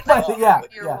right?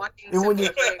 When you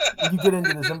get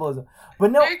into the symbolism.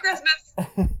 But no. Merry Christmas.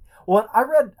 Well,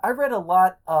 I read a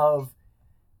lot of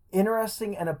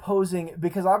interesting and opposing,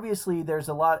 because obviously there's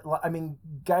a lot. I mean,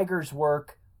 Giger's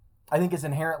work, I think, is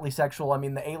inherently sexual. I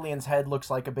mean, the alien's head looks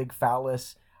like a big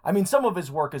phallus. I mean, some of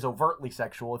his work is overtly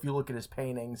sexual if you look at his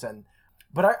paintings.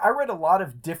 But I read a lot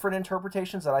of different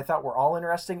interpretations that I thought were all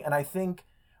interesting. And I think,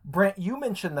 Brent, you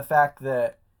mentioned the fact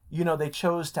that, you know, they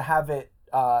chose to have it,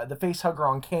 the face hugger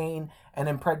on Kane and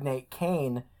impregnate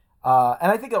Kane.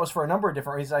 And I think that was for a number of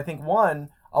different reasons. I think, one,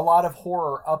 a lot of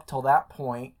horror up till that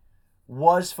point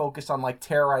was focused on like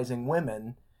terrorizing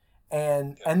women,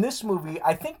 and this movie,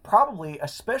 I think, probably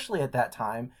especially at that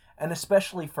time, and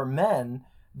especially for men,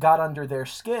 got under their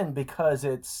skin, because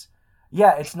it's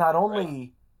not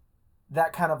only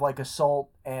that kind of like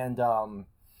assault and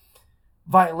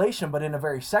violation, but in a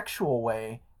very sexual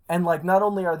way, and like not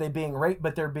only are they being raped,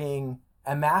 but they're being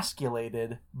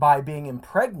emasculated by being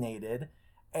impregnated,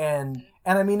 and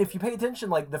I mean, if you pay attention,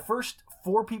 like the first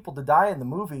 4 people to die in the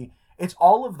movie, it's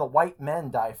all of the white men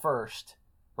die first,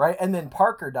 right? And then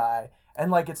Parker die.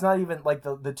 And like, it's not even like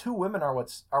the 2 women are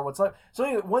what's left. So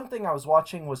anyway, one thing I was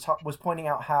watching was pointing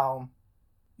out how,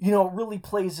 you know, it really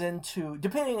plays into,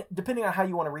 depending on how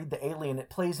you want to read the alien,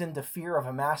 it plays into fear of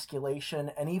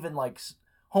emasculation and even like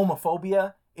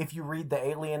homophobia. If you read the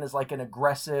alien as like an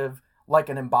aggressive, like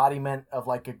an embodiment of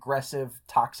like aggressive,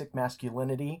 toxic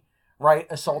masculinity, right?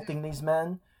 Assaulting these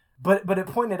men. But it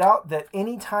pointed out that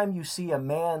anytime you see a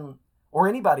man or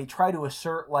anybody try to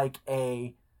assert like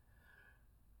a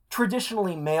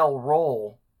traditionally male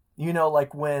role You know,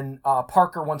 like when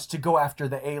Parker wants to go after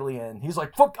the alien, he's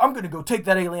like, "Fuck, I'm gonna go take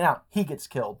that alien out." He gets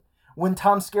killed. When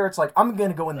Tom Skerritt's like, "I'm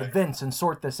gonna go in the vents and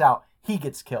sort this out," he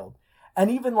gets killed. And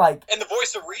even like, and the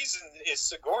voice of reason is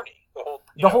Sigourney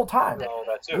the whole time. All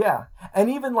that too. Yeah, and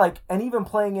even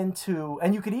playing into,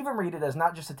 and you could even read it as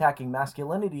not just attacking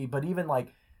masculinity, but even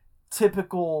like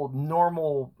typical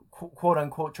normal quote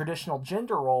unquote traditional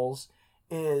gender roles.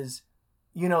 Is,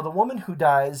 you know, the woman who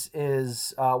dies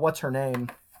is what's her name?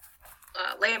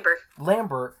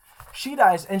 Lambert. She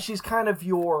dies, and she's kind of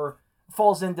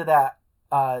falls into that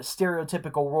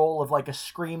stereotypical role of like a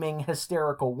screaming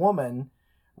hysterical woman,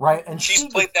 right? And she's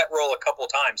played that role a couple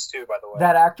times too, by the way.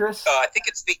 That actress? I think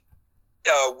it's the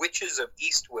Witches of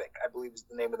Eastwick, I believe is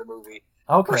the name of the movie.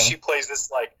 Okay. Where she plays this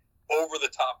like over the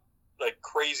top, like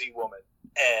crazy woman,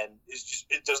 and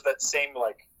it does that same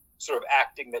like sort of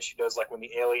acting that she does like when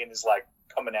the alien is like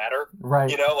coming at her, right?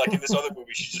 You know, like in this other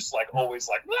movie, she's just like always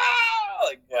like, ah!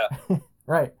 Like yeah,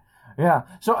 right, yeah.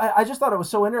 So I just thought it was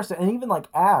so interesting, and even like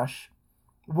Ash,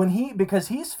 because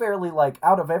he's fairly like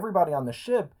out of everybody on the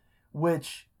ship,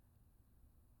 which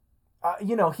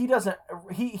you know, he doesn't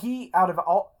he out of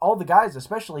all the guys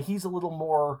especially, he's a little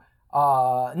more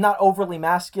not overly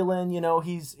masculine, you know,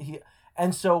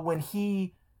 and so when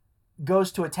he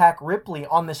goes to attack Ripley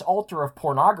on this altar of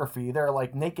pornography, there are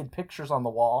like naked pictures on the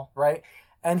wall, right?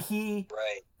 And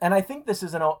and I think this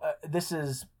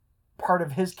is part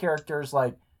of his character's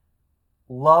like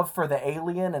love for the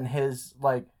alien, and his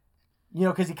like, you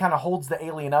know, because he kind of holds the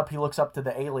alien up, he looks up to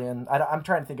the alien. I'm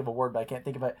trying to think of a word, but I can't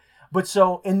think of it. But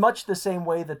so in much the same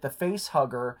way that the face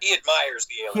hugger, he admires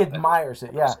the alien. He admires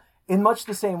it, yeah. In much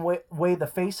the same way the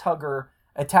face hugger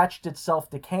attached itself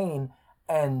to Kane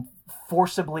and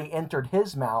forcibly entered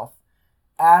his mouth,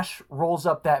 Ash rolls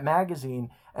up that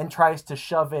magazine and tries to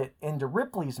shove it into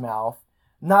Ripley's mouth,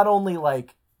 not only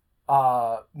like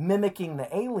mimicking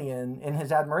the alien in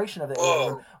his admiration of the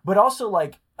alien, but also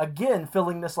like, again,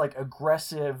 filling this like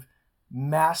aggressive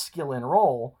masculine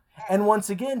role. And once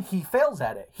again, he fails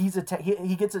at it. He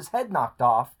gets his head knocked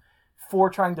off for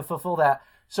trying to fulfill that.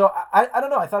 So I don't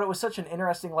know. I thought it was such an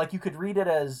interesting, like, you could read it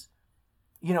as,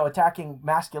 you know, attacking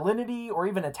masculinity, or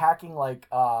even attacking like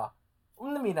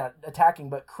not attacking,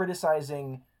 but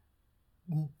criticizing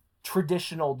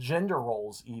traditional gender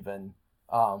roles even,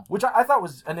 which I thought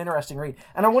was an interesting read.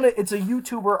 And it's a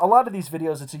YouTuber, a lot of these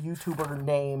videos, it's a YouTuber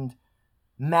named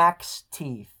Max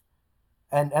Teeth,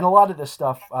 and a lot of this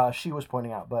stuff she was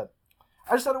pointing out, but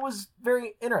I just thought it was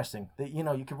very interesting that, you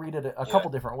know, you could read it a couple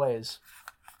different ways.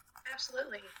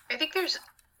 Absolutely. I think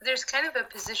there's kind of a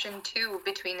position too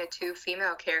between the two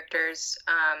female characters,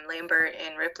 Lambert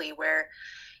and Ripley, where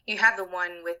you have the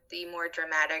one with the more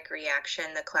dramatic reaction,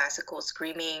 the classical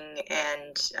screaming,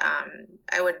 and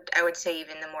I would say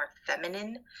even the more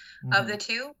feminine of the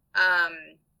two,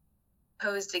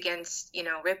 posed against, you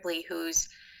know, Ripley, who's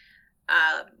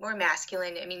more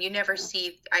masculine. I mean, you never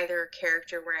see either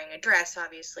character wearing a dress,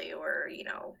 obviously, or, you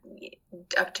know,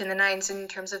 up to the nines in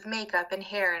terms of makeup and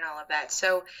hair and all of that.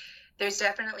 So there's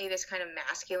definitely this kind of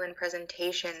masculine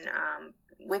presentation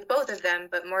with both of them,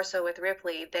 but more so with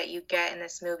Ripley, that you get in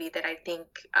this movie that I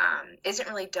think isn't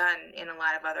really done in a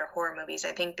lot of other horror movies.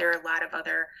 I think there are a lot of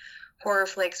other horror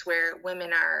flicks where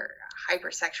women are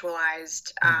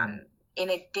hypersexualized, in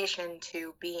addition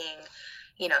to being,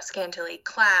 you know, scantily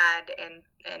clad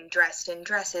and dressed in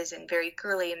dresses and very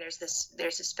girly, and there's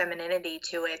this femininity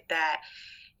to it that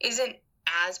isn't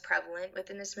as prevalent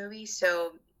within this movie.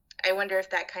 So I wonder if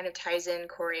that kind of ties in,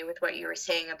 Corey, with what you were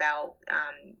saying about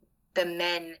the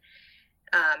men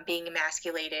being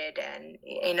emasculated, and,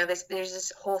 you know, there's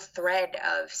this whole thread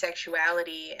of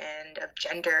sexuality and of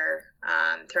gender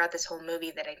throughout this whole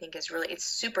movie that I think is it's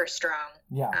super strong.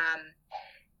 Yeah.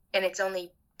 And it's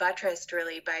only buttressed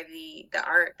really by the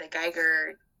art, the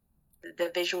Geiger, the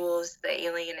visuals, the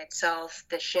alien itself,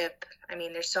 the ship. I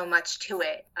mean, there's so much to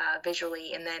it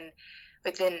visually, and then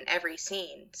within every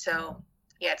scene. So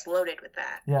yeah, it's loaded with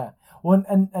that. Yeah. Well,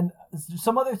 and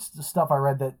some other stuff I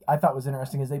read that I thought was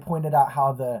interesting is they pointed out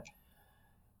how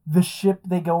the ship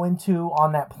they go into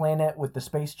on that planet with the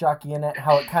space jockey in it,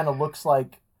 how it kind of looks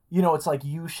like, you know, it's like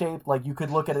U-shaped, like you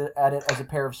could look at it as a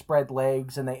pair of spread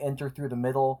legs, and they enter through the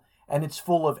middle, and it's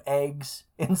full of eggs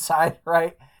inside,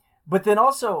 right? But then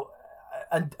also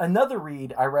another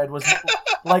read I read was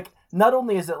like, not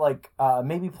only is it like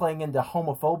maybe playing into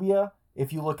homophobia,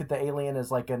 if you look at the alien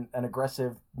as like an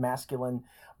aggressive masculine,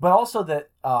 but also that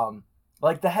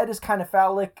like the head is kind of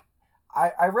phallic.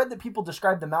 I read that people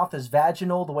describe the mouth as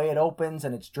vaginal, the way it opens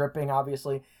and it's dripping,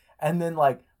 obviously. And then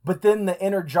but then the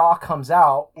inner jaw comes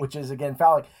out, which is again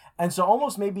phallic. And so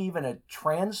almost maybe even a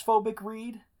transphobic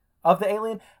read of the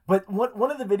alien. But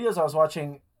one of the videos I was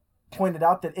watching pointed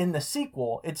out that in the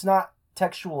sequel, it's not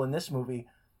textual in this movie,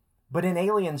 but in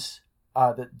Aliens,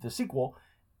 the sequel,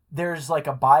 there's like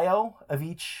a bio of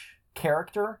each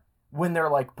character when they're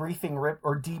like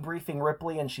debriefing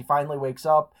Ripley, and she finally wakes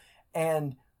up,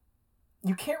 and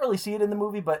you can't really see it in the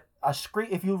movie, but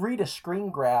if you read a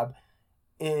screen grab,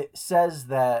 it says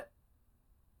that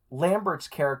Lambert's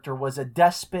character was a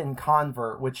Despin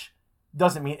convert, which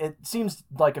doesn't mean, it seems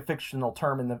like a fictional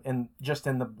term in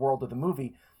the world of the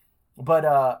movie, but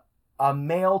a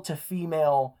male to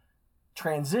female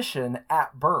transition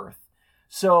at birth.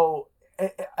 So,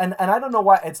 and I don't know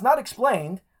why it's not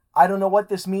explained. I don't know what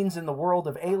this means in the world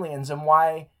of Aliens and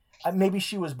why. Maybe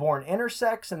she was born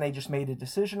intersex and they just made a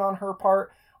decision on her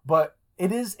part, but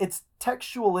it's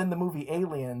textual in the movie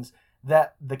Aliens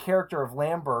that the character of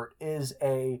Lambert is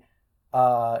a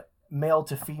male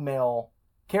to female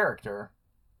character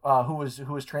who was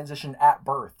transitioned at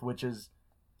birth, which is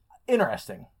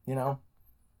interesting, you know,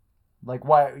 like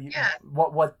why,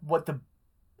 what the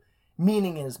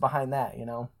meaning is behind that, you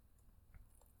know.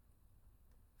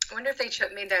 I wonder if they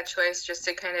made that choice just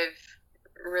to kind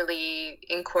of really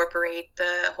incorporate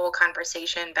the whole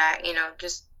conversation back, you know,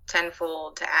 just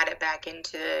tenfold to add it back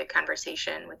into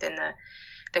conversation within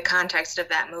the context of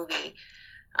that movie.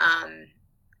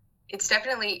 It's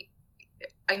definitely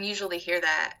unusual to hear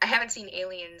that. I haven't seen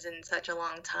Aliens in such a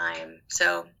long time,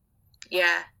 so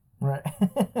yeah. Right.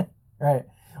 Right.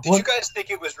 Did you guys think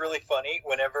it was really funny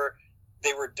whenever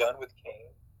they were done with Kane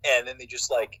and then they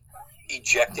just like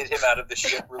ejected him out of the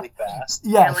ship really fast?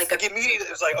 Yes. Like immediately it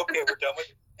was like, okay, we're done with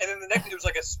it. And then the next it was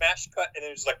like a smash cut and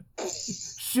it was like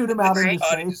shoot him out right?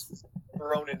 into space.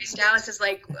 Thrown in and Dallas is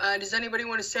like, does anybody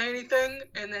want to say anything?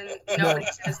 And then nobody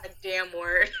says a damn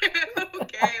word.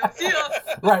 Okay, let's see.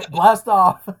 Right, blast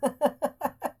off.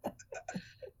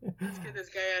 Let's get this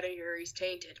guy out of here. He's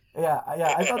tainted. Yeah,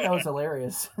 I thought that was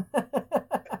hilarious.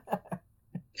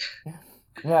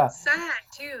 Yeah. Sad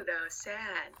too, though.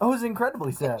 Sad. Oh, it was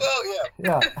incredibly sad. Oh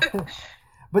yeah. Yeah.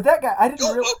 But that guy, I didn't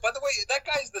really. Oh, by the way, that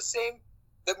guy's the same.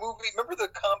 The movie. Remember the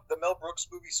Mel Brooks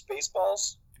movie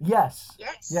Spaceballs? Yes.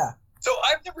 Yes. Yeah. So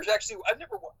I've never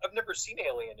seen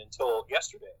Alien until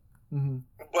yesterday. Mm-hmm.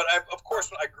 But of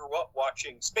course, when I grew up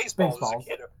watching Spaceballs as a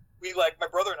kid, my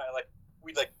brother and I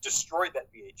we destroyed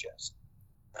that VHS.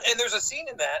 And there's a scene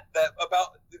in that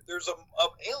about there's a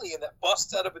alien that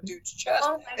busts out of a dude's chest,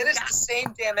 and it's the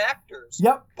same damn actors.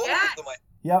 Yep. Both Yes. of them.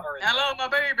 Yep. Hello, my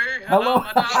baby. Hello.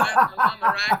 My darling. I'm on the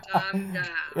ragtime gal.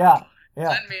 Yeah.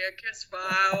 Yeah. Send me a kiss for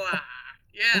a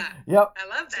Yeah. Yep. I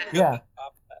love that. Yeah.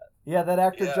 Yeah, that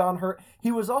actor Yeah. John Hurt.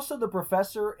 He was also the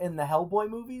professor in the Hellboy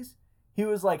movies. He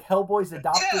was like Hellboy's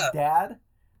adopted dad.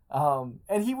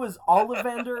 And he was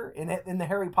Ollivander in the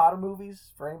Harry Potter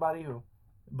movies for anybody who.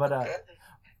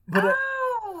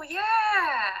 Oh yeah.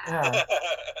 Yeah.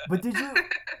 But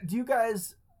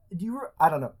I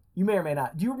don't know. You may or may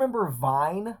not. Do you remember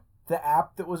Vine, the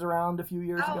app that was around a few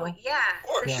years ago? Oh yeah,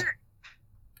 for sure.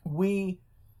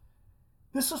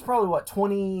 This was probably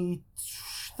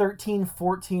 2013,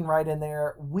 14, right in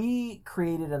there. We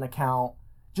created an account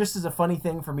just as a funny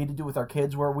thing for me to do with our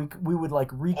kids, where we would like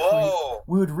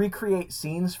recreate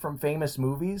scenes from famous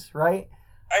movies, right?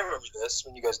 I remember this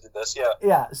when you guys did this, yeah.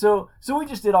 Yeah, so we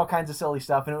just did all kinds of silly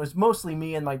stuff, and it was mostly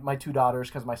me and my two daughters,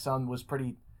 because my son was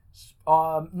pretty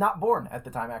not born at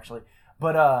the time, actually.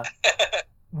 But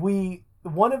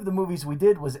one of the movies we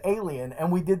did was Alien,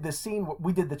 and we did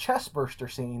the chest burster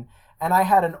scene, and I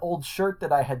had an old shirt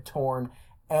that I had torn,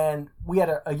 and we had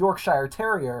a Yorkshire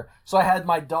Terrier, so I had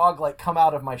my dog like come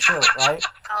out of my shirt, right?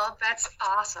 Oh, that's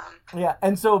awesome. Yeah,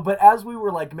 and so, but as we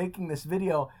were like making this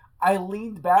video, I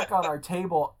leaned back on our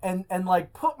table and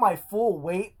like put my full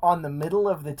weight on the middle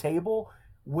of the table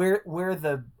where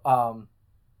the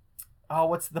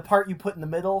what's the part you put in the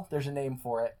middle? There's a name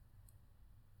for it.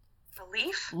 The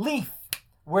leaf? Leaf.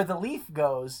 Where the leaf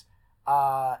goes,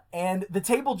 and the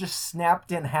table just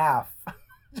snapped in half.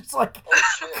 Just like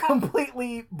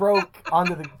completely broke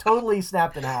totally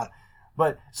snapped in half.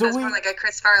 But so That's more like a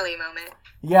Chris Farley moment.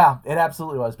 Yeah, it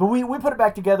absolutely was. But we put it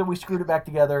back together. We screwed it back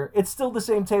together. It's still the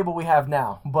same table we have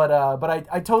now. But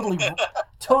I totally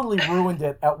ruined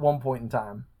it at one point in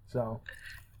time. So.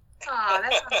 Oh,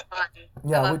 that sounds fun.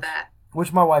 Yeah, I love that.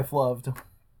 Which my wife loved. Did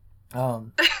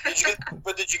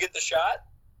you get the shot?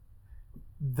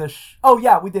 Oh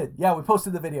yeah, we did. Yeah, we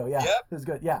posted the video. Yeah, Yep. It was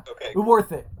good. Yeah, okay.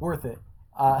 Worth it.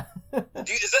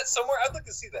 Is that somewhere? I'd like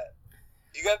to see that.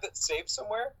 Do you have that saved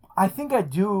somewhere? I think I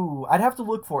do. I'd have to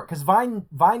look for it because Vine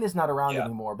is not around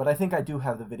anymore. But I think I do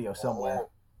have the video somewhere.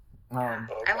 I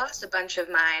lost a bunch of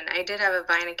mine. I did have a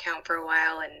Vine account for a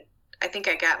while, and I think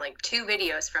I got like 2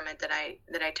 videos from it that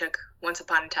I took once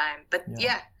upon a time. But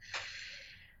yeah.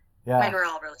 Mine were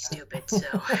all really stupid, so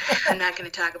I'm not going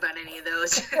to talk about any of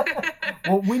those.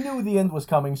 Well, we knew the end was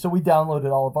coming, so we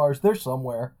downloaded all of ours. They're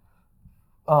somewhere.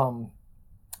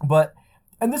 But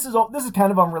this is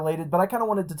kind of unrelated, but I kind of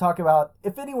wanted to talk about,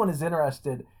 if anyone is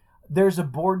interested, there's a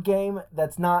board game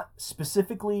that's not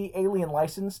specifically Alien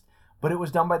licensed, but it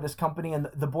was done by this company, and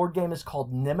the board game is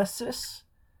called Nemesis,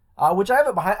 which I have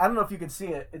it behind. I don't know if you can see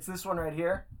it. It's this one right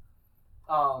here.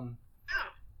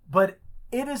 But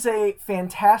it is a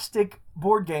fantastic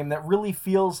board game that really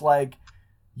feels like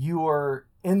you're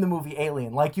in the movie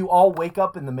Alien. Like, you all wake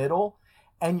up in the middle,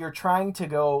 and you're trying to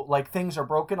go, like, things are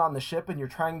broken on the ship, and you're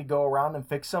trying to go around and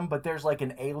fix them, but there's, like,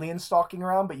 an alien stalking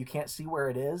around, but you can't see where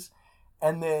it is.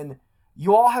 And then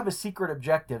you all have a secret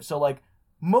objective. So, like,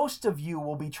 most of you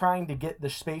will be trying to get the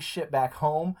spaceship back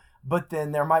home, but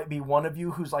then there might be one of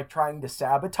you who's, like, trying to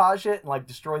sabotage it and, like,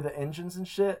 destroy the engines and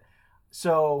shit.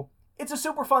 So it's a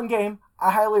super fun game.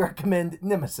 I highly recommend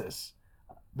Nemesis.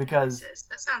 Because Nemesis.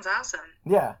 That sounds awesome.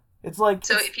 Yeah. It's like...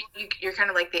 So if you're kind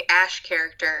of like the Ash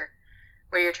character,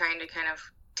 where you're trying to kind of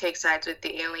take sides with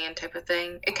the alien type of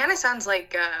thing. It kind of sounds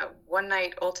like One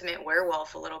Night Ultimate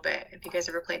Werewolf a little bit. Have you guys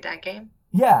ever played that game?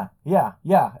 Yeah. Not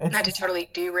to totally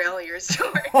derail your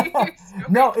story.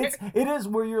 No, it is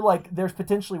where you're like, there's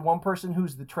potentially one person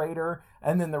who's the traitor,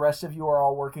 and then the rest of you are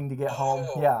all working to get home.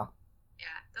 Yeah.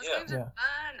 Those games are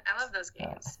fun. I love those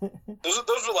games. Those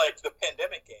are like the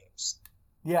pandemic games.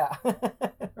 Yeah.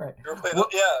 Right. You ever play those?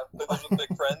 Play those with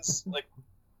like friends. Like,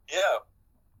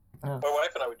 my wife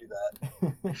and I would do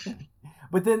that.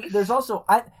 But then there's also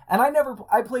I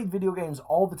played video games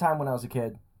all the time when I was a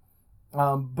kid.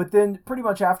 But then pretty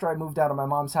much after I moved out of my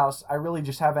mom's house, I really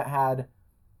just haven't had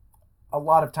a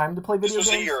lot of time to play video games.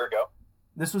 This was a year ago.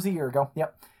 This was a year ago.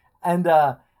 Yep. And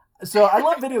so I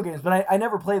love video games, but I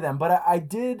never play them. But I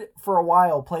did for a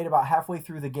while, played about halfway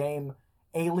through the game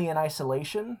Alien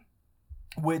Isolation,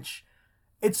 which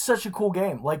it's such a cool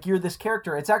game. Like, you're this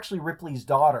character. It's actually Ripley's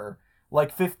daughter.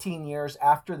 Like 15 years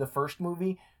after the first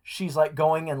movie, she's like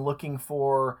going and looking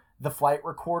for the flight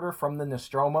recorder from the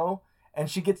Nostromo, and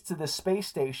she gets to this space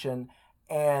station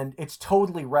and it's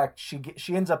totally wrecked.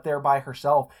 She ends up there by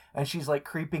herself, and she's like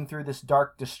creeping through this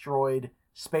dark, destroyed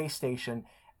space station,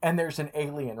 and there's an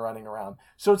alien running around.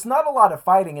 So it's not a lot of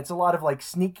fighting. It's a lot of like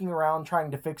sneaking around,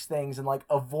 trying to fix things and like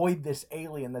avoid this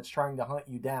alien that's trying to hunt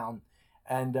you down.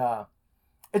 And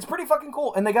it's pretty fucking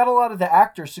cool. And they got a lot of the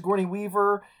actors, Sigourney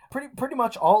Weaver, pretty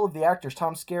much all of the actors,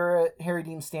 Tom Skerritt, Harry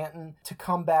Dean Stanton, to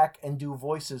come back and do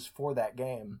voices for that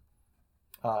game.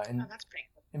 That's pretty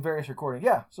cool. In various recordings.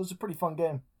 Yeah, so it's a pretty fun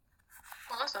game.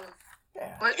 Awesome.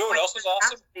 Yeah. You know what else is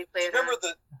awesome? Do you remember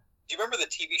the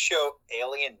TV show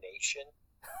Alien Nation?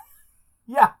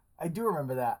 Yeah, I do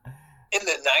remember that. In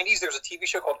the 90s, there was a TV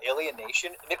show called Alien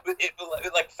Nation, and it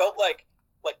like felt like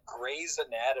Grey's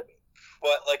Anatomy.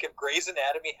 But like if Grey's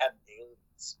Anatomy had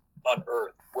aliens on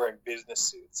Earth wearing business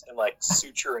suits and like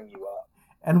suturing you up.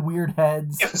 And weird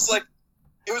heads. It's like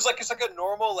a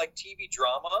normal like TV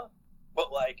drama,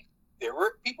 but like there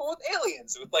were people with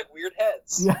aliens with like weird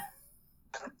heads. Yeah.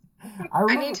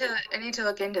 I need to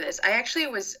look into this. I actually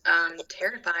was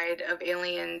terrified of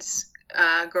aliens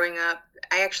growing up.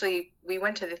 We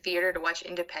went to the theater to watch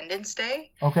Independence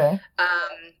Day. Okay.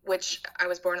 Which I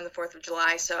was born on the 4th of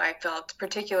July, so I felt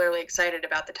particularly excited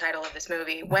about the title of this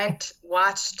movie. Went,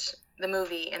 watched the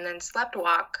movie, and then slept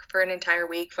walk for an entire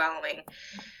week following.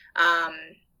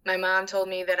 My mom told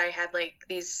me that I had like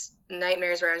these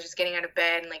nightmares where I was just getting out of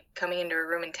bed and like coming into a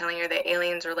room and telling her that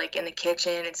aliens were like in the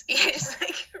kitchen. It's just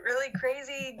like really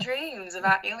crazy dreams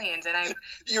about aliens, and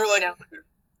you were like,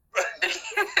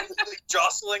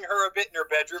 jostling her a bit in her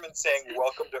bedroom and saying,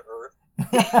 "Welcome to Earth."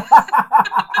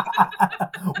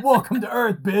 Welcome to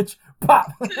Earth, bitch.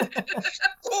 Pop. Oh no!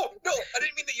 I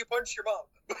didn't mean that you punched your mom.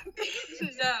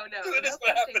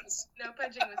 No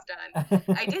punching was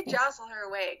done. I did jostle her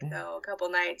awake though a couple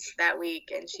nights that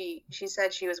week, and she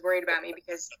said she was worried about me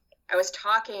because I was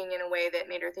talking in a way that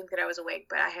made her think that I was awake,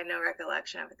 but I had no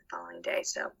recollection of it the following day.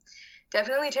 So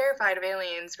definitely terrified of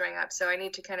aliens growing up. So I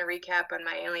need to kind of recap on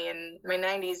my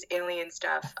 90s alien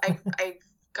stuff. I've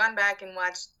gone back and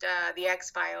watched the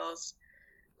X-Files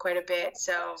quite a bit,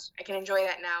 so I can enjoy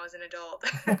that now as an adult.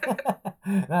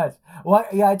 Nice. Well,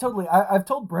 yeah, I've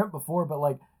told Brent before, but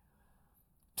like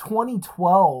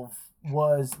 2012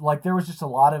 was like, there was just a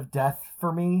lot of death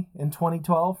for me in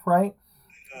 2012, right?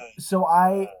 So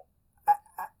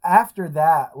after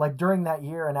that, like during that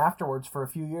year and afterwards for a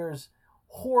few years,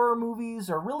 horror movies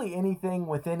or really anything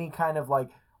with any kind of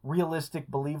like realistic,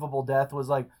 believable death was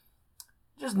like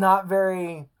just not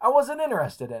very. I wasn't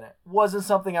interested in it. Wasn't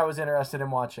something I was interested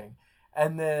in watching.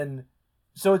 And then,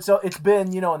 so it's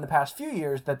been, you know, in the past few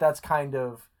years that's kind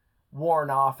of worn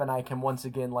off, and I can once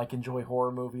again like enjoy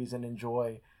horror movies and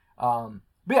enjoy. But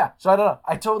yeah, so I don't know.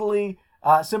 I totally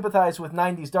sympathize with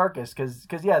 90s Darkest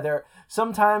because yeah, there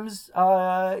sometimes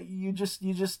you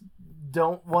just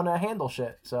don't want to handle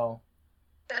shit. So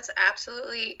that's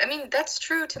absolutely. I mean, that's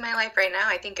true to my life right now.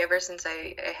 I think ever since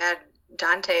I had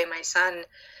Dante, my son,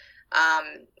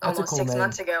 almost cool 6 name.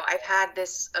 months ago, I've had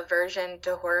this aversion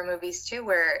to horror movies too,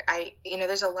 where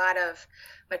there's a lot of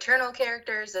maternal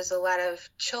characters, there's a lot of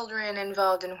children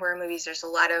involved in horror movies, there's a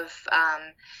lot of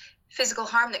physical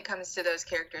harm that comes to those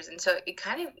characters, and so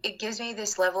it gives me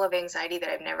this level of anxiety that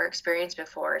I've never experienced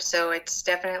before. So it's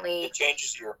definitely, it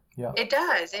changes you. Yeah, it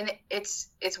does, and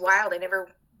it's wild. I never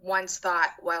once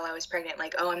thought while I was pregnant,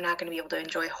 like, oh, I'm not going to be able to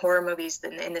enjoy horror movies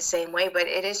in the same way. But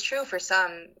it is true for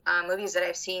some movies that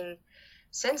I've seen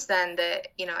since then that,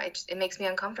 you know, it makes me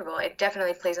uncomfortable. It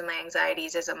definitely plays on my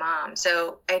anxieties as a mom.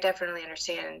 So I definitely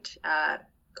understand,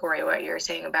 Corey, what you're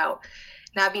saying about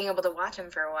not being able to watch them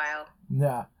for a while.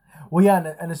 Yeah. Well,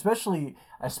 yeah, and especially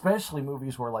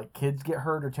movies where like kids get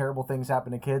hurt or terrible things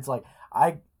happen to kids. Like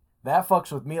that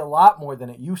fucks with me a lot more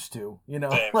than it used to, you know,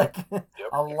 like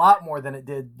a lot more than it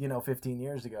did, you know, 15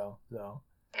 years ago. So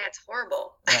yeah, it's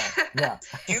horrible. Yeah.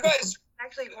 Do you guys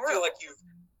actually feel horrible. like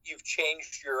you've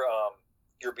changed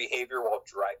your behavior while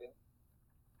driving?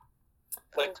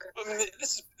 Like, I mean,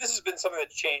 this has been something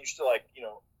that changed like, you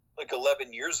know, like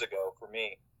 11 years ago for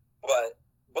me, but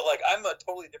like I'm a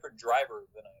totally different driver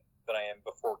than I am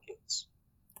before kids.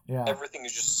 Yeah. Everything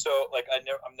is just so like I'm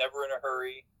never in a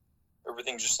hurry.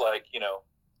 Everything's just like, you know,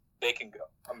 they can go.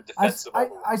 I'm a defensive.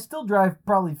 I still drive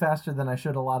probably faster than I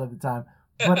should a lot of the time,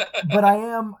 but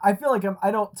I feel like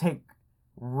I don't take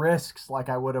risks like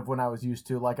I would have when I was used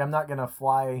to. Like I'm not gonna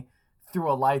fly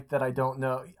through a light that I don't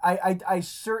know. I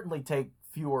certainly take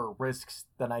fewer risks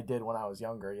than I did when I was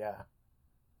younger. Yeah.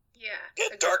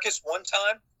 Yeah. Darkest one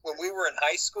time when we were in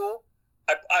high school,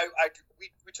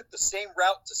 we took the same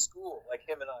route to school, like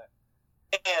him and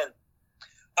I, and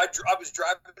I was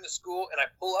driving to school, and I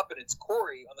pull up, and it's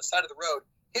Corey on the side of the road.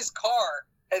 His car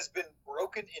has been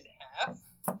broken in half.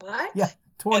 What? Yeah,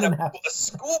 torn in half. A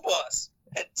school bus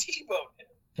had T-boned him.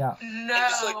 Yeah. No. And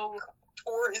just like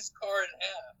tore his car in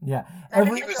half. Yeah.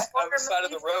 He was on the side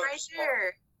of the road. Right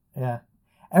there. Yeah.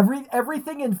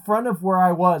 Everything in front of where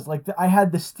I was, like I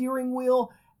had the steering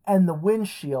wheel and the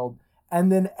windshield, and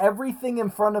then everything in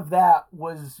front of that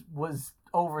was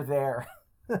over there.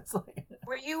 It's like,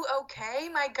 were you okay?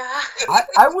 My God.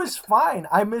 I was fine.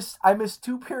 I missed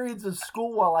 2 periods of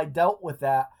school while I dealt with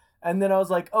that, and then I was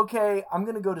like, okay, I'm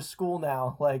gonna go to school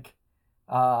now. Like,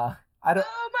 I don't.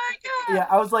 Oh my God. Yeah,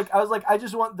 I was like, I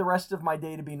just want the rest of my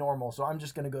day to be normal, so I'm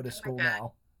just gonna go to school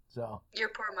now. So. Your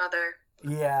poor mother.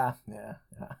 Yeah.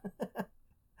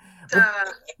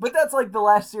 But that's like the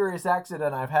last serious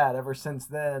accident I've had ever since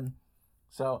then.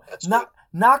 So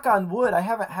knock on wood, I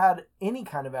haven't had any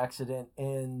kind of accident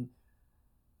in,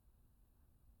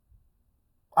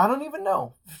 I don't even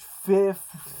know,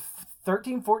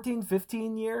 13, 14,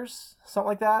 15 years, something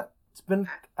like that.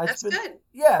 That's good.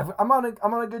 Yeah, I'm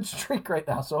on a good streak right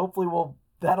now, so hopefully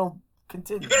that'll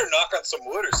continue. You better knock on some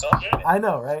wood or something. I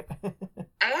know, right?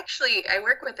 I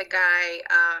work with a guy,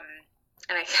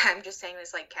 and I'm just saying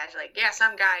this like casually, like, yeah,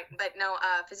 some guy, but no,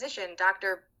 physician,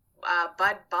 Dr.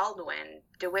 Bud Baldwin,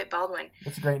 DeWitt Baldwin.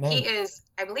 That's a great name. He is,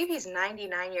 I believe he's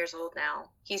 99 years old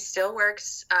now. He still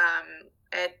works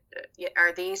at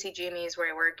the UCGME is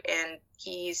where I work, and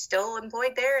he's still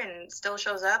employed there and still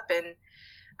shows up. And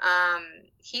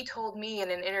he told me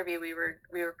in an interview, we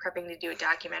were prepping to do a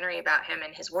documentary about him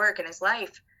and his work and his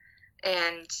life.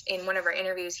 And in one of our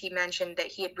interviews, he mentioned that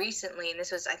he had recently, and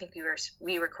this was, I think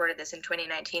we recorded this in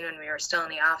 2019 when we were still in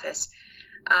the office,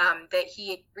 that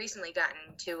he had recently gotten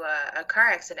into a car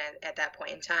accident at that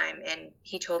point in time. And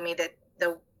he told me that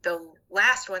the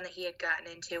last one that he had gotten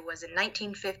into was in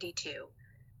 1952.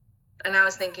 And I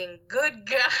was thinking, good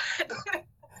God.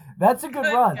 That's a good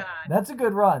run. God. That's a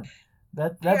good run.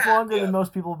 That's longer than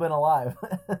most people have been alive.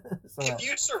 So. If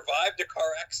you survived a car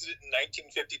accident in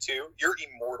 1952, you're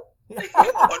immortal.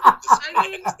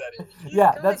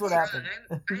 Yeah, that's what happened.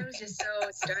 I was just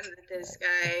so stunned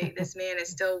that this man is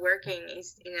still working.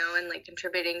 He's, and like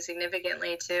contributing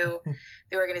significantly to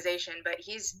the organization. But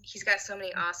he's got so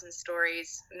many awesome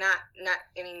stories.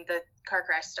 The car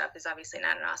crash stuff is obviously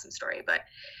not an awesome story, but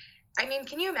I mean,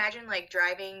 can you imagine like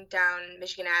driving down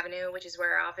Michigan Avenue, which is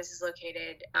where our office is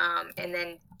located, and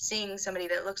then seeing somebody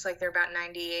that looks like they're about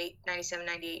 97,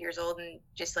 98 years old, and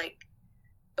just like,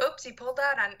 oops, he pulled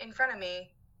out in front of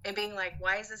me. and being like,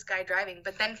 why is this guy driving?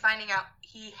 But then finding out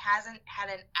he hasn't had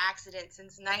an accident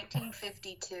since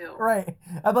 1952. Right.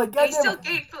 I'm like, God he's still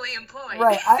gainfully employed.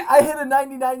 Right. I hit a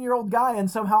 99-year-old guy,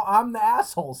 and somehow I'm the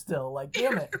asshole still. Like,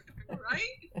 damn it.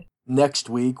 Right? Next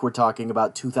week, we're talking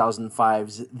about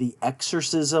 2005's The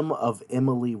Exorcism of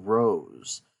Emily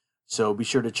Rose. So be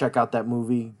sure to check out that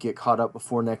movie, get caught up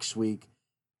before next week.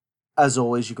 As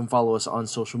always, you can follow us on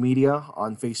social media,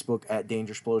 on Facebook at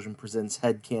Danger Explosion Presents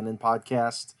Headcanon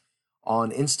Podcast,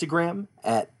 on Instagram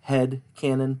at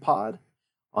HeadcanonPod,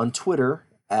 on Twitter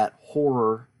at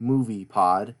Horror Movie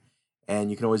Pod, and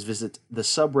you can always visit the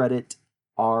subreddit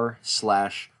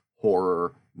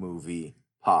r/Horror Movie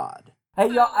Pod. Hey,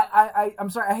 y'all, I'm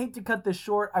sorry, I hate to cut this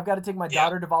short. I've got to take my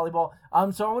daughter to volleyball.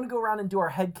 So I want to go around and do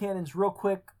our headcanons real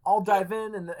quick. I'll dive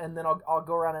in, and then I'll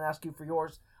go around and ask you for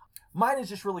yours. Mine is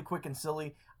just really quick and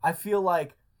silly. I feel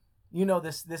like,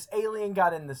 this alien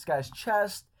got in this guy's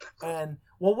chest, and,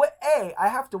 I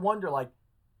have to wonder, like,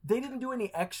 they didn't do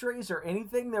any x-rays or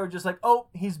anything. They were just like, oh,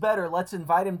 he's better, let's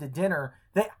invite him to dinner.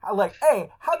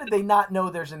 How did they not know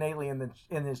there's an alien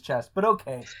in his chest? But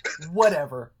okay,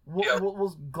 whatever.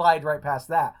 We'll glide right past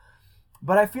that.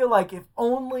 But I feel like if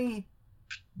only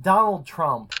Donald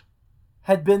Trump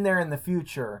had been there in the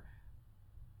future,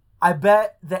 I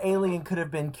bet the alien could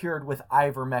have been cured with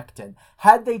ivermectin.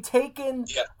 Had they taken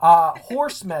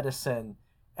horse medicine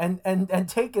and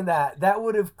taken that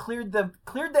would have cleared the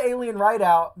alien right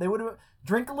out. They would have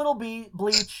drink a little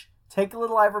bleach, take a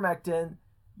little ivermectin.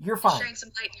 You're fine. Shine some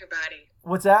light in your body.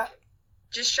 What's that?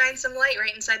 Just shine some light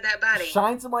right inside that body.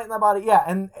 Shine some light in that body, yeah.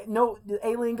 And no, the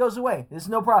alien goes away. It's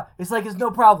no problem. It's like it's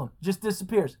no problem. Just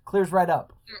disappears. Clears right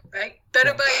up. Right?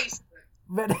 Better by Easter.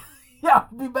 Yeah,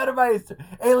 be better by Easter.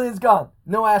 Alien's gone.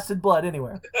 No acid blood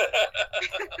anywhere.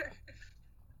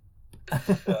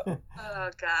 Oh,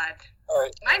 God. All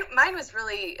right. Mine was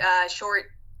really short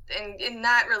and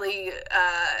not really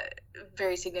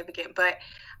very significant, but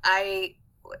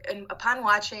upon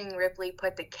watching Ripley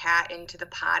put the cat into the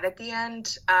pod at the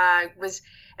end, was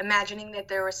imagining that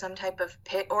there was some type of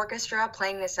pit orchestra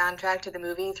playing the soundtrack to the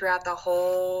movie throughout the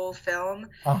whole film,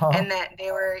 and that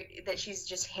she's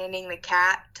just handing the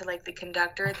cat to like the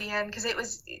conductor at the end, because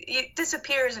it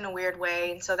disappears in a weird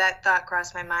way, and so that thought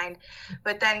crossed my mind.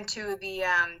 But then to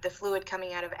the fluid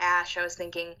coming out of Ash, I was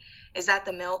thinking, is that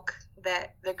the milk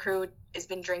that the crew has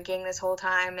been drinking this whole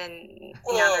time, and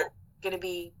now they're gonna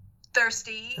be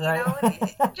thirsty,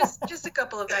 just a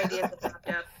couple of ideas that popped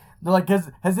up. They're like,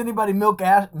 has anybody milked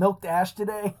Ash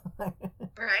today?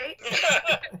 Right?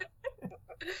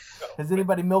 Has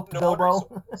anybody milked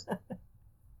Bilbo?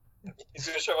 He's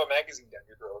gonna shove a magazine down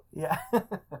your throat. Yeah.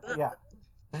 Yeah.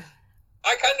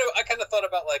 I kind of thought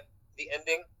about like the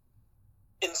ending.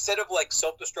 Instead of like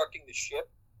self-destructing the ship,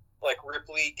 like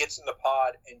Ripley gets in the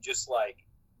pod and just like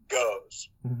goes,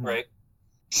 right?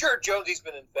 Sure, Jonesy's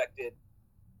been infected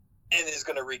and is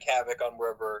going to wreak havoc on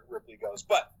wherever Ripley goes.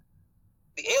 But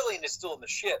the alien is still in the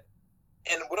ship.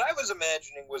 And what I was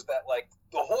imagining was that, like,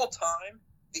 the whole time,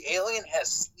 the alien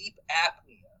has sleep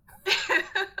apnea.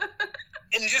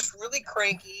 And is just really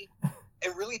cranky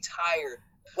and really tired.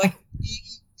 Like,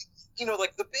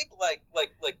 like the big, like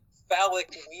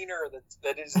phallic wiener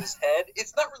that is his head.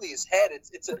 It's not really his head.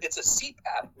 It's a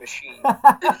CPAP machine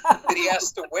that he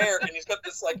has to wear. And he's got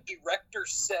this, like, erector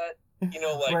set,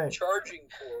 charging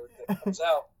cord that comes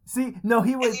out. See, no,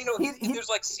 he would. And, there's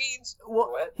like scenes.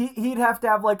 Well, he'd have to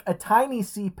have like a tiny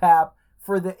CPAP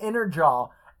for the inner jaw,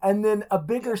 and then a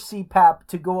bigger CPAP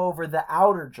to go over the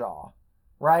outer jaw,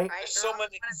 right? There's so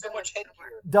much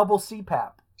headgear. Double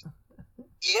CPAP.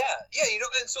 Yeah,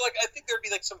 and so like I think there'd be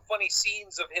like some funny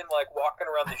scenes of him like walking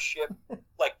around the ship,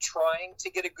 like trying to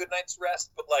get a good night's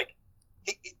rest, but like.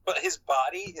 But his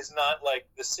body is not like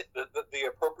the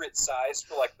appropriate size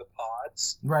for like the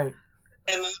pods, right?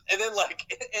 And then like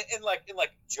in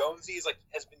Jonesy is like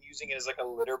has been using it as like a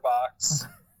litter box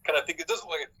kind of thing. It doesn't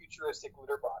look like a futuristic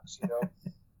litter box,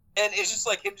 And it's just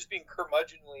like him just being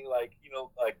curmudgeonly, like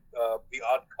the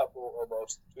Odd Couple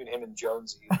almost between him and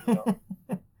Jonesy.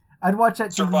 I'd watch that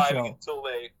TV surviving show. Until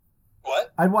they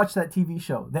what? I'd watch that TV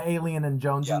show, The Alien and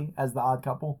Jonesy as the Odd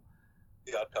Couple.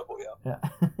 The Odd Couple, yeah.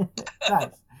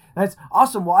 Nice. That's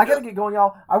awesome. Well, I gotta get going,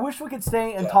 y'all. I wish we could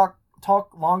stay and talk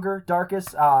longer,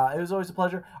 Darkus. It was always a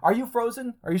pleasure. Are you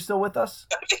frozen? Are you still with us?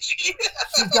 She's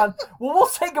done. Well, we'll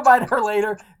say goodbye to her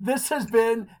later. This has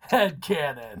been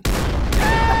Headcanon.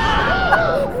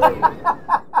 I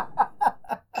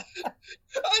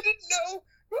didn't know.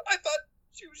 I thought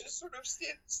she was just sort of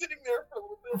sitting there for a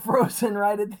little bit. Frozen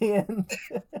right at the end.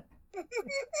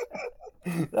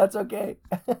 That's okay.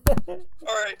 All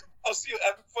right. I'll see you.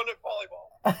 Have fun at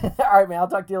volleyball. All right, man. I'll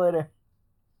talk to you later.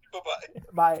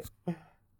 Bye.